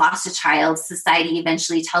 when you've lost a child, society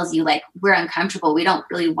eventually tells you, like, we're uncomfortable. We don't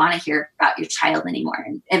really want to hear about your child anymore.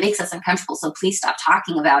 And it makes us uncomfortable. So please stop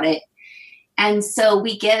talking about it. And so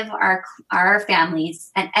we give our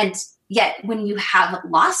families, and yet when you have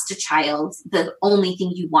lost a child, the only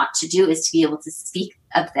thing you want to do is to be able to speak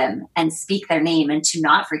of them and speak their name and to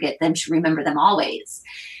not forget them, to remember them always.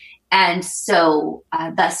 And so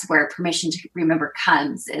that's where Permission to Remember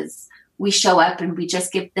comes, is we show up and we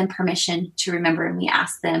just give them permission to remember, and we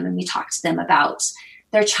ask them and we talk to them about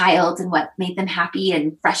their child and what made them happy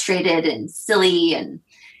and frustrated and silly. And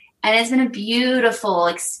it's been a beautiful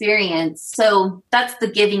experience. So that's the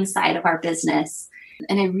giving side of our business.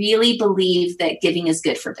 And I really believe that giving is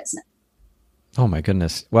good for business. Oh my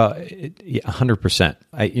goodness. Well, 100%.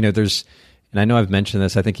 And I know I've mentioned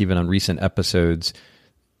this, I think even on recent episodes,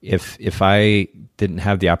 if I didn't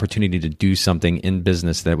have the opportunity to do something in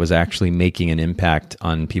business that was actually making an impact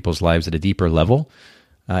on people's lives at a deeper level,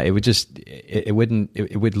 it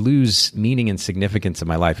would lose meaning and significance in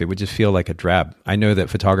my life. It would just feel like a drab. I know that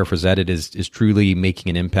Photographers Edit is truly making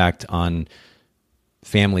an impact on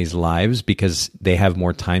families' lives because they have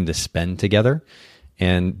more time to spend together.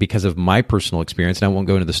 And because of my personal experience, and I won't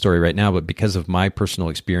go into the story right now, but because of my personal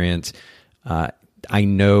experience, I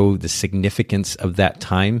know the significance of that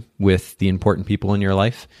time with the important people in your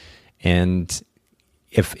life. And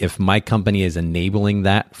if my company is enabling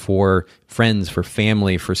that for friends, for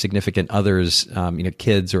family, for significant others,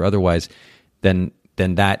 kids or otherwise, then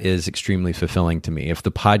that is extremely fulfilling to me. If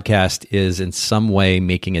the podcast is in some way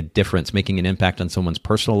making a difference, making an impact on someone's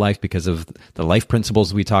personal life because of the life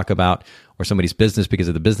principles we talk about, or somebody's business because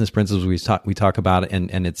of the business principles we talk about,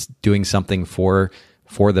 and it's doing something for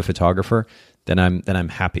the photographer, then I'm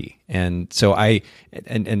happy. And so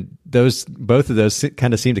both of those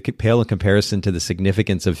kind of seem to pale in comparison to the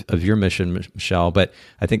significance of your mission, Michelle. But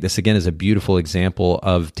I think this again is a beautiful example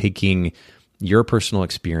of taking your personal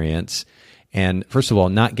experience and, first of all,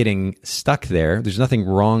 not getting stuck there. There's nothing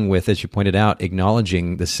wrong with, as you pointed out,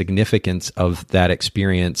 acknowledging the significance of that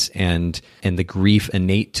experience and the grief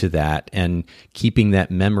innate to that, and keeping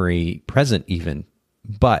that memory present even.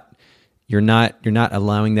 But you're not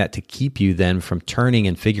allowing that to keep you then from turning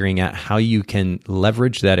and figuring out how you can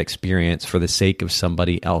leverage that experience for the sake of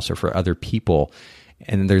somebody else or for other people.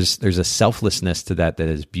 And there's a selflessness to that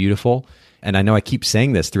is beautiful. And I know I keep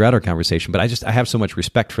saying this throughout our conversation, but I have so much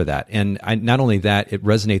respect for that. And not only that, it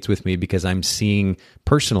resonates with me because I'm seeing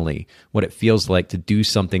personally what it feels like to do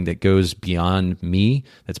something that goes beyond me,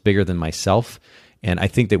 that's bigger than myself. And I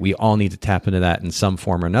think that we all need to tap into that in some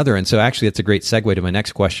form or another. And so actually, it's a great segue to my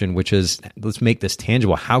next question, which is, let's make this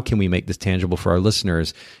tangible. How can we make this tangible for our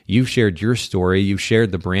listeners? You've shared your story. You've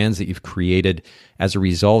shared the brands that you've created as a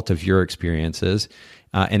result of your experiences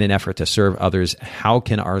in an effort to serve others. How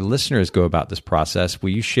can our listeners go about this process? Will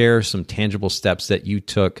you share some tangible steps that you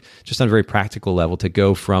took just on a very practical level to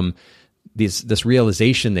go from this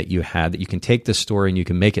realization that you had that you can take this story and you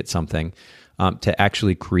can make it something to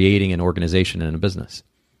actually creating an organization and a business?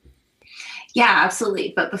 Yeah,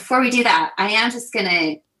 absolutely. But before we do that, I'm just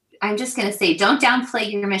gonna say, don't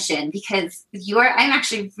downplay your mission, because I'm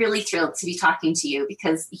actually really thrilled to be talking to you,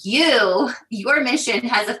 because your mission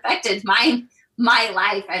has affected my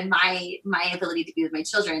life and my ability to be with my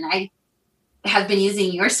children. I have been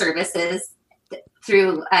using your services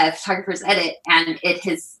through Photographers Edit, and it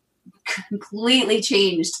has completely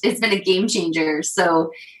changed. It's been a game changer.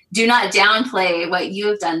 So do not downplay what you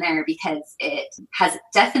have done there, because it has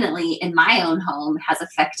definitely, in my own home, has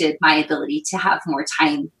affected my ability to have more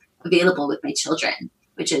time available with my children,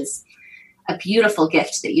 which is a beautiful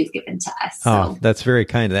gift that you've given to us. Oh, that's very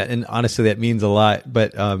kind of that. And honestly, that means a lot.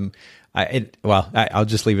 But I'll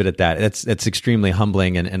just leave it at that. That's extremely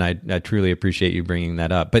humbling, and I truly appreciate you bringing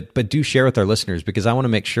that up. But do share with our listeners, because I want to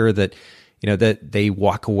make sure that that they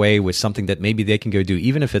walk away with something that maybe they can go do,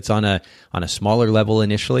 even if it's on a smaller level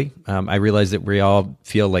initially. I realize that we all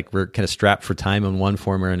feel like we're kind of strapped for time in one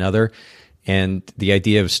form or another, and the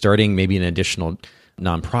idea of starting maybe an additional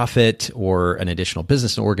nonprofit or an additional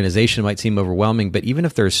business and organization might seem overwhelming. But even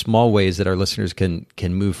if there are small ways that our listeners can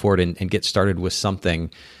move forward and get started with something,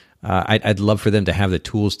 I'd love for them to have the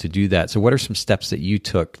tools to do that. So what are some steps that you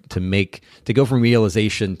took to go from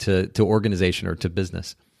realization to organization or to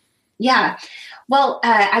business? Yeah. Well,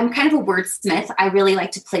 I'm kind of a wordsmith. I really like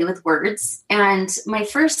to play with words. And my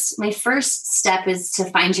first step is to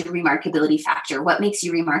find your remarkability factor. What makes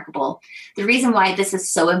you remarkable? The reason why this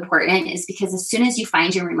is so important is because as soon as you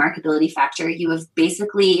find your remarkability factor, you have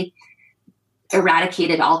basically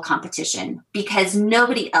eradicated all competition, because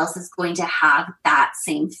nobody else is going to have that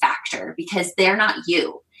same factor, because they're not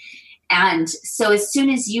you. And so as soon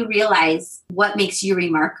as you realize what makes you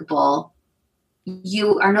remarkable,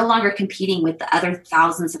 you are no longer competing with the other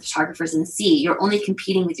thousands of photographers in the sea. You're only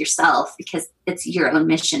competing with yourself, because it's your own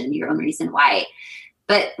mission and your own reason why.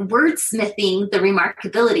 But wordsmithing the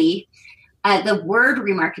remarkability, the word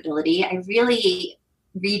remarkability, I really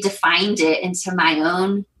redefined it into my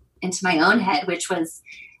own head, which was,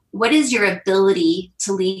 what is your ability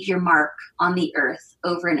to leave your mark on the earth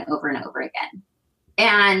over and over and over again?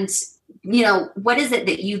 And, what is it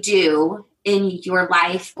that you do in your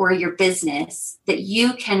life or your business that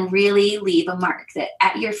you can really leave a mark, that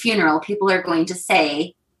at your funeral, people are going to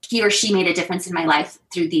say, he or she made a difference in my life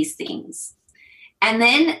through these things. And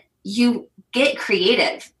then you get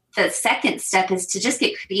creative. The second step is to just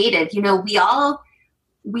get creative. You know,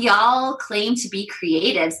 we all claim to be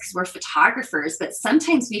creatives because we're photographers, but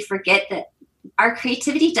sometimes we forget that our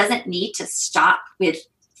creativity doesn't need to stop with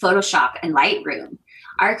Photoshop and Lightroom.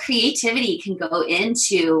 Our creativity can go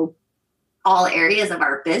into all areas of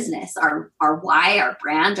our business, our why, our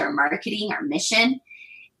brand, our marketing, our mission.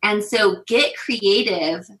 And so get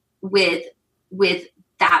creative with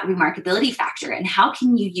that remarkability factor, and how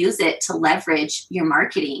can you use it to leverage your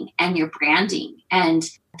marketing and your branding and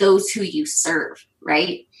those who you serve,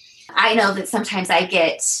 right? I know that sometimes I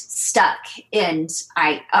get stuck, and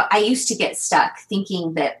I used to get stuck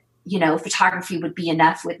thinking that, you know, photography would be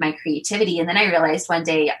enough with my creativity. And then I realized one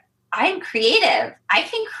day, I'm creative. I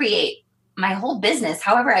can create my whole business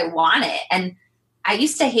however I want it. And I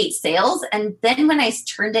used to hate sales. And then when I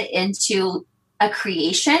turned it into a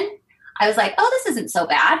creation, I was like, oh, this isn't so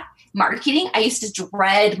bad. Marketing, I used to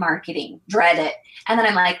dread marketing, dread it. And then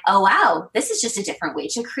I'm like, oh, wow, this is just a different way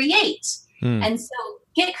to create. And so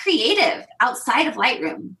get creative outside of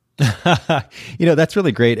Lightroom. You know, that's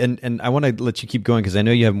really great. And I want to let you keep going because I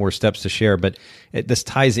know you have more steps to share, but this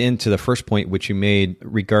ties into the first point which you made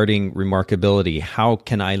regarding remarkability. How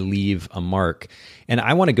can I leave a mark? And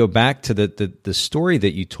I want to go back to the story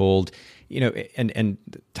that you told, you know, and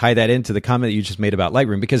tie that into the comment that you just made about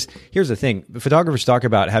Lightroom, because here's the thing. Photographers talk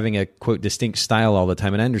about having a, quote, distinct style all the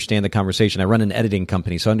time. And I understand the conversation. I run an editing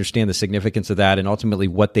company, so I understand the significance of that and ultimately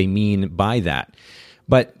what they mean by that.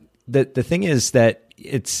 But the thing is that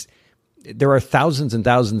there are thousands and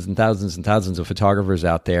thousands and thousands and thousands of photographers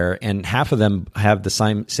out there, and half of them have the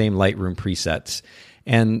same Lightroom presets.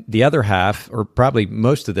 And the other half, or probably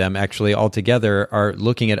most of them actually altogether, are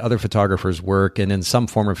looking at other photographers' work and in some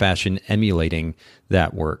form or fashion emulating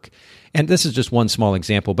that work. And this is just one small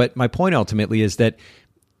example, but my point ultimately is that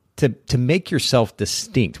to make yourself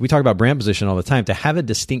distinct, we talk about brand position all the time. To have a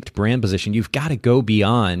distinct brand position, you've got to go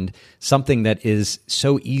beyond something that is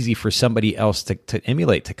so easy for somebody else to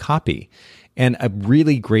emulate, to copy. And a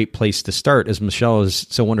really great place to start, as Michelle has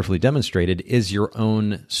so wonderfully demonstrated, is your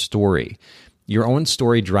own story. Your own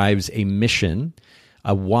story drives a mission,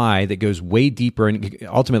 a why that goes way deeper, and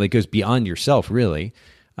ultimately it goes beyond yourself, really.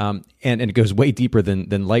 And it goes way deeper than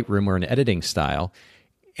Lightroom or an editing style.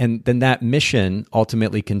 And then that mission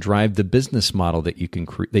ultimately can drive the business model that you can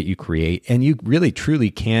that you create, and you really truly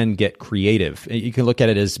can get creative. You can look at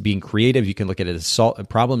it as being creative. You can look at it as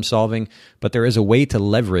problem solving, but there is a way to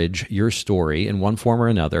leverage your story in one form or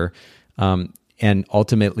another, and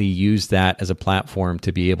ultimately use that as a platform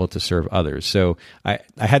to be able to serve others. So I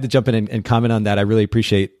had to jump in and comment on that. I really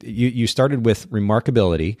appreciate you started with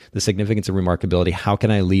remarkability, the significance of remarkability. How can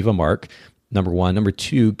I leave a mark? Number one. Number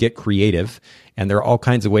two, get creative. And there are all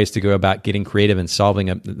kinds of ways to go about getting creative and solving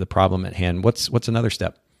the problem at hand. What's another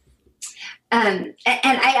step? And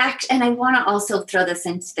I want to also throw this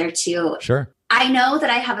into there too. Sure. I know that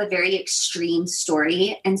I have a very extreme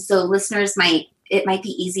story. And so listeners it might be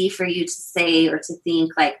easy for you to say or to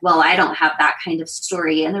think like, well, I don't have that kind of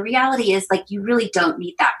story. And the reality is, like, you really don't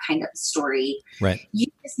need that kind of story. Right. You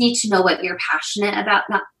just need to know what you're passionate about.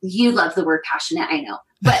 You love the word passionate, I know.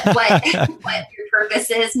 But what your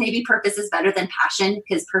purpose is, maybe purpose is better than passion,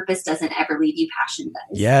 because purpose doesn't ever leave you, passion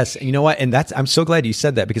does. Yes. And you know what? And I'm so glad you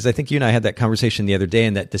said that, because I think you and I had that conversation the other day,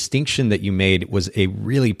 and that distinction that you made was a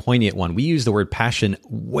really poignant one. We use the word passion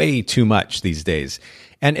way too much these days.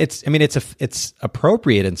 And it's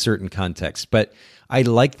appropriate in certain contexts, but I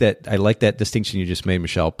like that distinction you just made,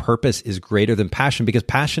 Michelle. Purpose is greater than passion, because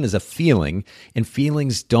passion is a feeling, and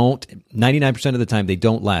feelings 99% of the time, they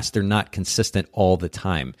don't last. They're not consistent all the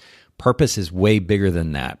time. Purpose is way bigger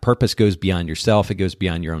than that. Purpose goes beyond yourself. It goes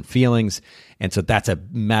beyond your own feelings. And so that's a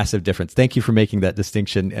massive difference. Thank you for making that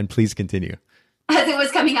distinction, and please continue. As it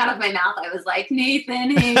was coming out of my mouth, I was like,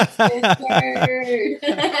 Nathan hates this word.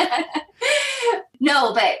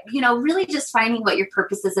 No, but, really just finding what your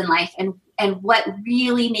purpose is in life, and what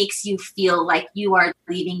really makes you feel like you are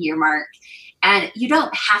leaving your mark. And you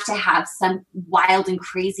don't have to have some wild and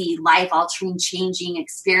crazy, life-altering, changing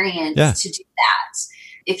experience to do that.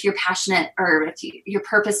 If you're passionate, or if you're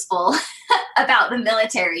purposeful about the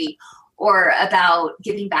military, or about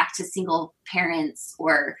giving back to single parents,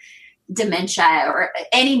 or dementia, or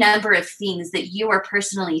any number of things that you are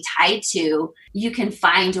personally tied to, you can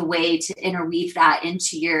find a way to interweave that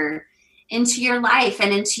into your life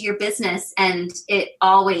and into your business. And it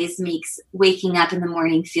always makes waking up in the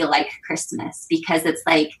morning feel like Christmas, because it's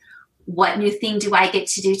like, what new thing do I get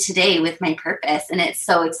to do today with my purpose? And it's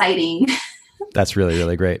so exciting. That's really,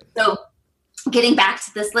 really great. So getting back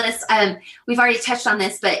to this list, we've already touched on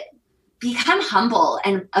this, but become humble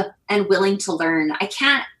and willing to learn. I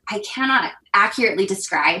cannot accurately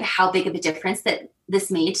describe how big of a difference that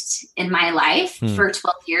this made in my life. For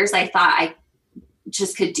 12 years, I thought I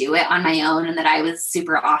just could do it on my own and that I was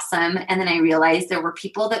super awesome. And then I realized there were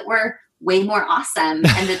people that were way more awesome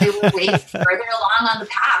and that they were way further along on the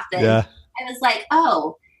path. And I was like,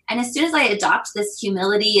 oh, and as soon as I adopt this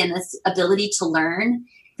humility and this ability to learn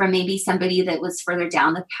from maybe somebody that was further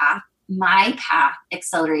down the path, my path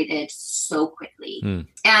accelerated so quickly.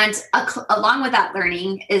 And along with that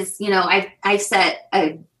learning is, I've set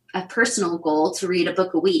a personal goal to read a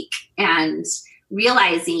book a week, and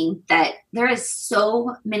realizing that there is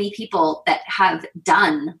so many people that have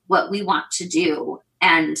done what we want to do.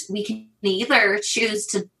 And we can either choose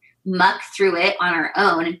to muck through it on our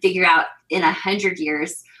own and figure out in 100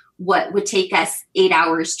 years what would take us 8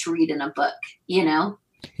 hours to read in a book,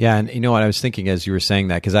 Yeah. And you know what I was thinking as you were saying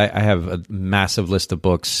that, because I have a massive list of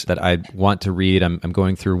books that I want to read. I'm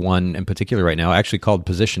going through one in particular right now, actually called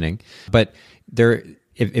Positioning. But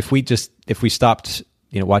if we stopped,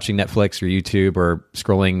 watching Netflix or YouTube or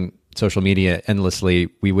scrolling social media endlessly,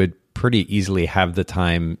 we would pretty easily have the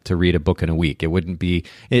time to read a book in a week. It wouldn't be,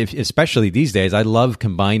 especially these days. I love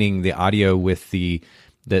combining the audio with the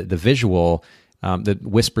visual. The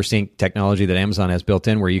WhisperSync technology that Amazon has built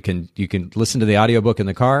in, where you can listen to the audiobook in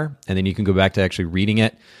the car, and then you can go back to actually reading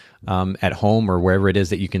it at home or wherever it is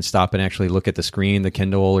that you can stop and actually look at the screen, the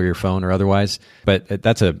Kindle or your phone or otherwise. But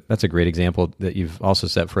that's a great example that you've also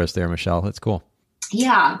set for us there, Michelle. That's cool.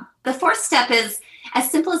 Yeah. The fourth step is, as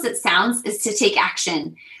simple as it sounds, is to take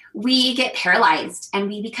action. We get paralyzed and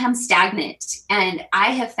we become stagnant. And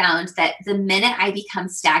I have found that the minute I become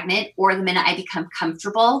stagnant or the minute I become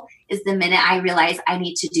comfortable is the minute I realize I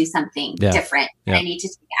need to do something different. Yeah. I need to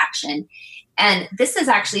take action. And this is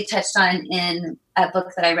actually touched on in a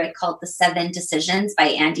book that I read called The 7 Decisions by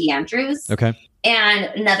Andy Andrews. Okay. And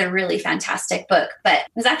another really fantastic book. But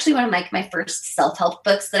it was actually one of my first self-help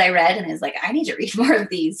books that I read. And I was like, I need to read more of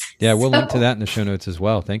these. Yeah, we'll link to that in the show notes as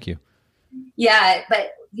well. Thank you. Yeah,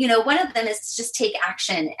 but one of them is to just take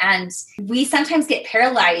action. And we sometimes get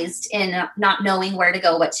paralyzed in not knowing where to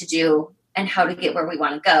go, what to do, and how to get where we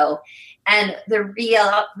want to go. And the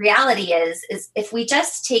reality is if we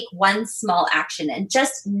just take one small action and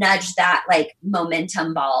just nudge that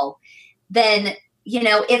momentum ball, then,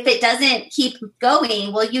 if it doesn't keep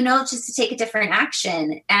going, well, just to take a different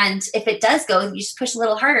action. And if it does go, you just push a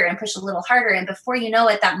little harder and push a little harder. And before you know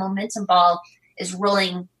it, that momentum ball is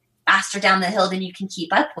rolling faster down the hill than you can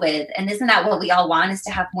keep up with. And isn't that what we all want, is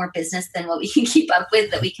to have more business than what we can keep up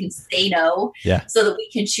with, that we can say no so that we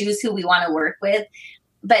can choose who we want to work with.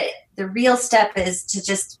 But the real step is to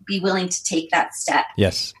just be willing to take that step.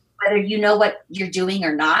 Yes. Whether you know what you're doing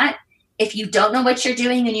or not. If you don't know what you're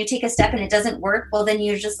doing and you take a step and it doesn't work, well, then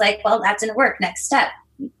you're just like, well, that didn't work. Next step.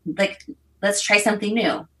 Let's try something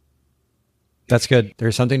new. That's good.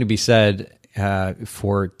 There's something to be said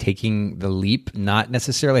for taking the leap, not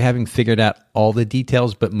necessarily having figured out all the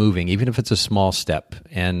details, but moving, even if it's a small step.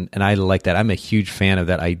 And I like that. I'm a huge fan of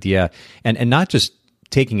that idea. And not just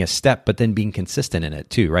taking a step, but then being consistent in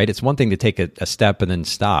it too, right? It's one thing to take a step and then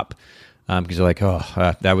stop because you're like,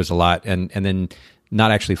 that was a lot. And then not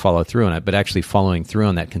actually follow through on it, but actually following through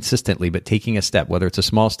on that consistently, but taking a step, whether it's a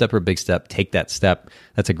small step or a big step, take that step.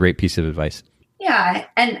 That's a great piece of advice. Yeah.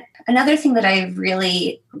 And another thing that I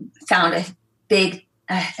really found that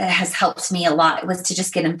has helped me a lot was to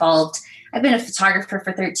just get involved. I've been a photographer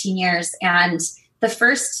for 13 years, and the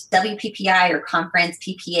first WPPI or conference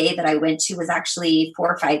PPA that I went to was actually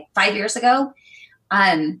 5 years ago.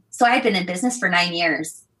 So I had been in business for 9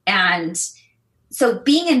 years. And so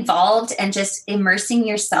being involved and just immersing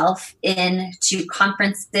yourself into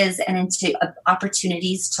conferences and into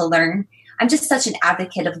opportunities to learn. I'm just such an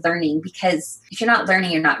advocate of learning, because if you're not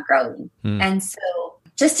learning, you're not growing. And so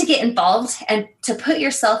just to get involved and to put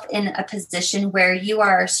yourself in a position where you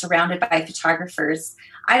are surrounded by photographers.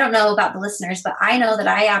 I don't know about the listeners, but I know that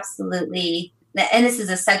I absolutely, and this is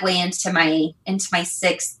a segue into my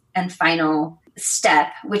sixth and final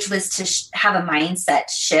step, which was to have a mindset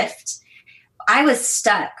shift. I was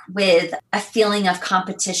stuck with a feeling of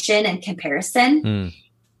competition and comparison.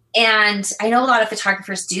 And I know a lot of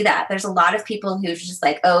photographers do that. There's a lot of people who's just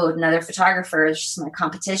like, oh, another photographer is just my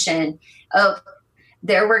competition. Oh,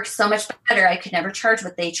 their work's so much better. I could never charge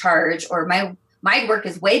what they charge, or my work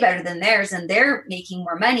is way better than theirs and they're making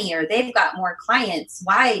more money, or they've got more clients.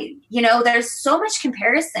 Why? There's so much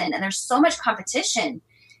comparison and there's so much competition.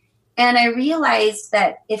 And I realized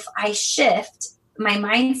that if I shift my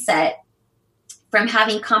mindset from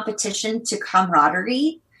having competition to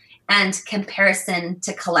camaraderie and comparison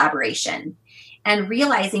to collaboration, and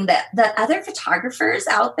realizing that the other photographers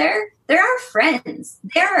out there, they're our friends.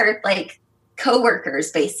 They're like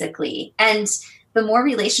coworkers, basically. And the more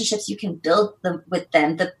relationships you can build with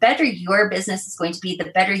them, the better your business is going to be, the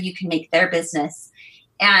better you can make their business.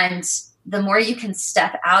 And the more you can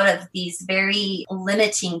step out of these very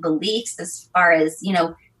limiting beliefs as far as, you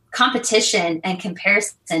know, competition and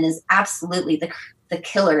comparison is absolutely the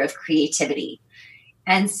killer of creativity.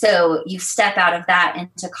 And so you step out of that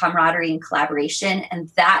into camaraderie and collaboration, and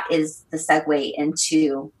that is the segue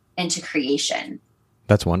into creation.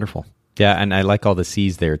 That's wonderful. Yeah, and I like all the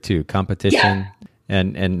C's there too. Competition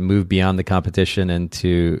and move beyond the competition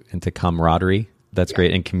into camaraderie. That's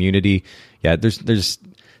great. And community. Yeah, there's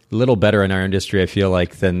little better in our industry, I feel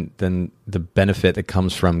like, than the benefit that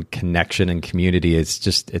comes from connection and community. It's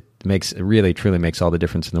just, it really truly makes all the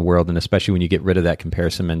difference in the world. And especially when you get rid of that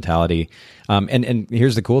comparison mentality. And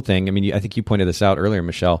here's the cool thing. I mean, I think you pointed this out earlier,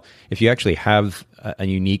 Michelle. If you actually have a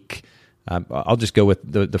unique, I'll just go with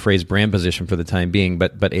the phrase brand position for the time being,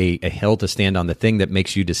 but a hill to stand on, the thing that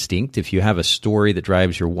makes you distinct. If you have a story that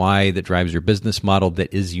drives your why, that drives your business model,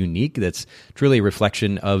 that is unique, that's truly a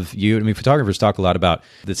reflection of you. I mean, photographers talk a lot about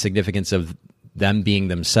the significance of them being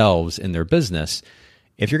themselves in their business.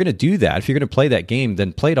 If you're going to do that, if you're going to play that game,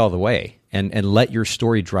 then play it all the way and let your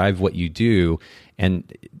story drive what you do. And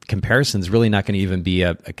comparison is really not going to even be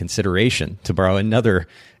a consideration, to borrow another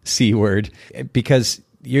C word, because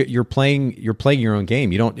you're playing your own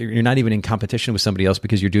game. You're not even in competition with somebody else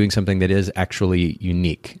because you're doing something that is actually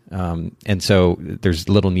unique. And so there's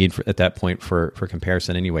little need at that point for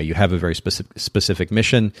comparison anyway. You have a very specific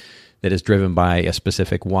mission that is driven by a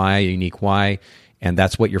specific why, a unique why, and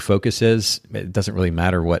that's what your focus is. It doesn't really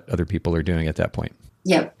matter what other people are doing at that point.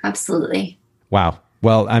 Yep, absolutely. Wow.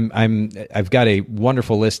 Well, I've got a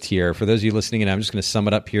wonderful list here for those of you listening, and I'm just going to sum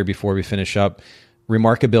it up here before we finish up.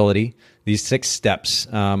 Remarkability, these 6 steps,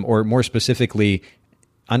 or more specifically,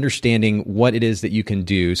 understanding what it is that you can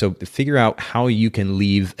do. So figure out how you can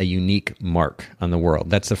leave a unique mark on the world.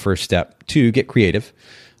 That's the first step. 2, get creative.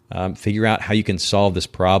 Figure out how you can solve this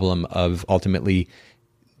problem of ultimately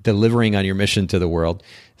delivering on your mission to the world.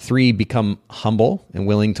 3, become humble and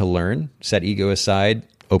willing to learn. Set ego aside.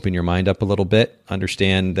 Open your mind up a little bit.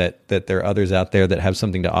 Understand that there are others out there that have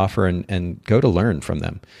something to offer, and go to learn from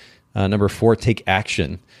them. Number 4, take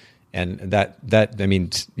action. And that I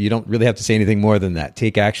mean, you don't really have to say anything more than that.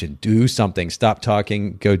 Take action. Do something. Stop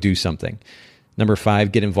talking. Go do something. Number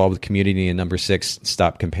 5, get involved with community. And number 6,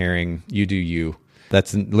 stop comparing. You do you.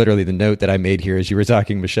 That's literally the note that I made here as you were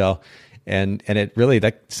talking, Michelle. And it really,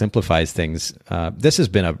 that simplifies things. This has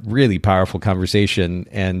been a really powerful conversation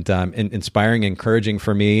and inspiring, encouraging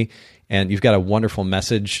for me. And you've got a wonderful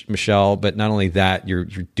message, Michelle, but not only that, you're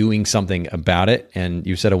doing something about it. And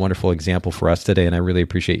you've set a wonderful example for us today. And I really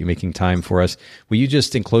appreciate you making time for us. Will you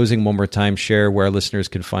just, in closing, one more time, share where our listeners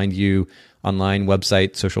can find you online,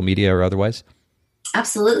 website, social media, or otherwise?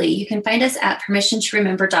 Absolutely. You can find us at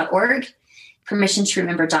permissiontoremember.org,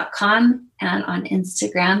 permissiontoremember.com, and on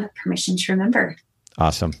Instagram, Permission to Remember.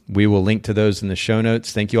 Awesome. We will link to those in the show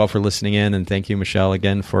notes. Thank you all for listening in. And thank you, Michelle,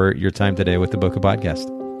 again for your time today with the Bokeh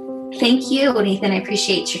Podcast. Thank you, Nathan. I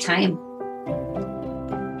appreciate your time.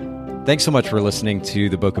 Thanks so much for listening to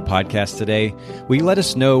the Bokeh Podcast today. Will you let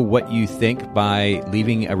us know what you think by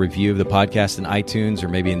leaving a review of the podcast in iTunes or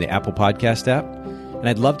maybe in the Apple Podcast app? And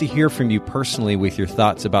I'd love to hear from you personally with your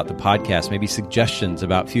thoughts about the podcast, maybe suggestions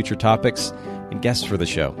about future topics and guests for the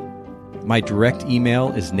show. My direct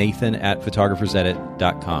email is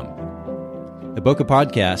nathan@photographersedit.com. The Bokeh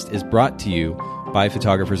Podcast is brought to you by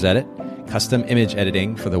Photographers Edit, custom image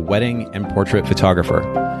editing for the wedding and portrait photographer.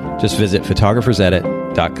 Just visit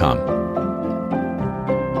photographersedit.com.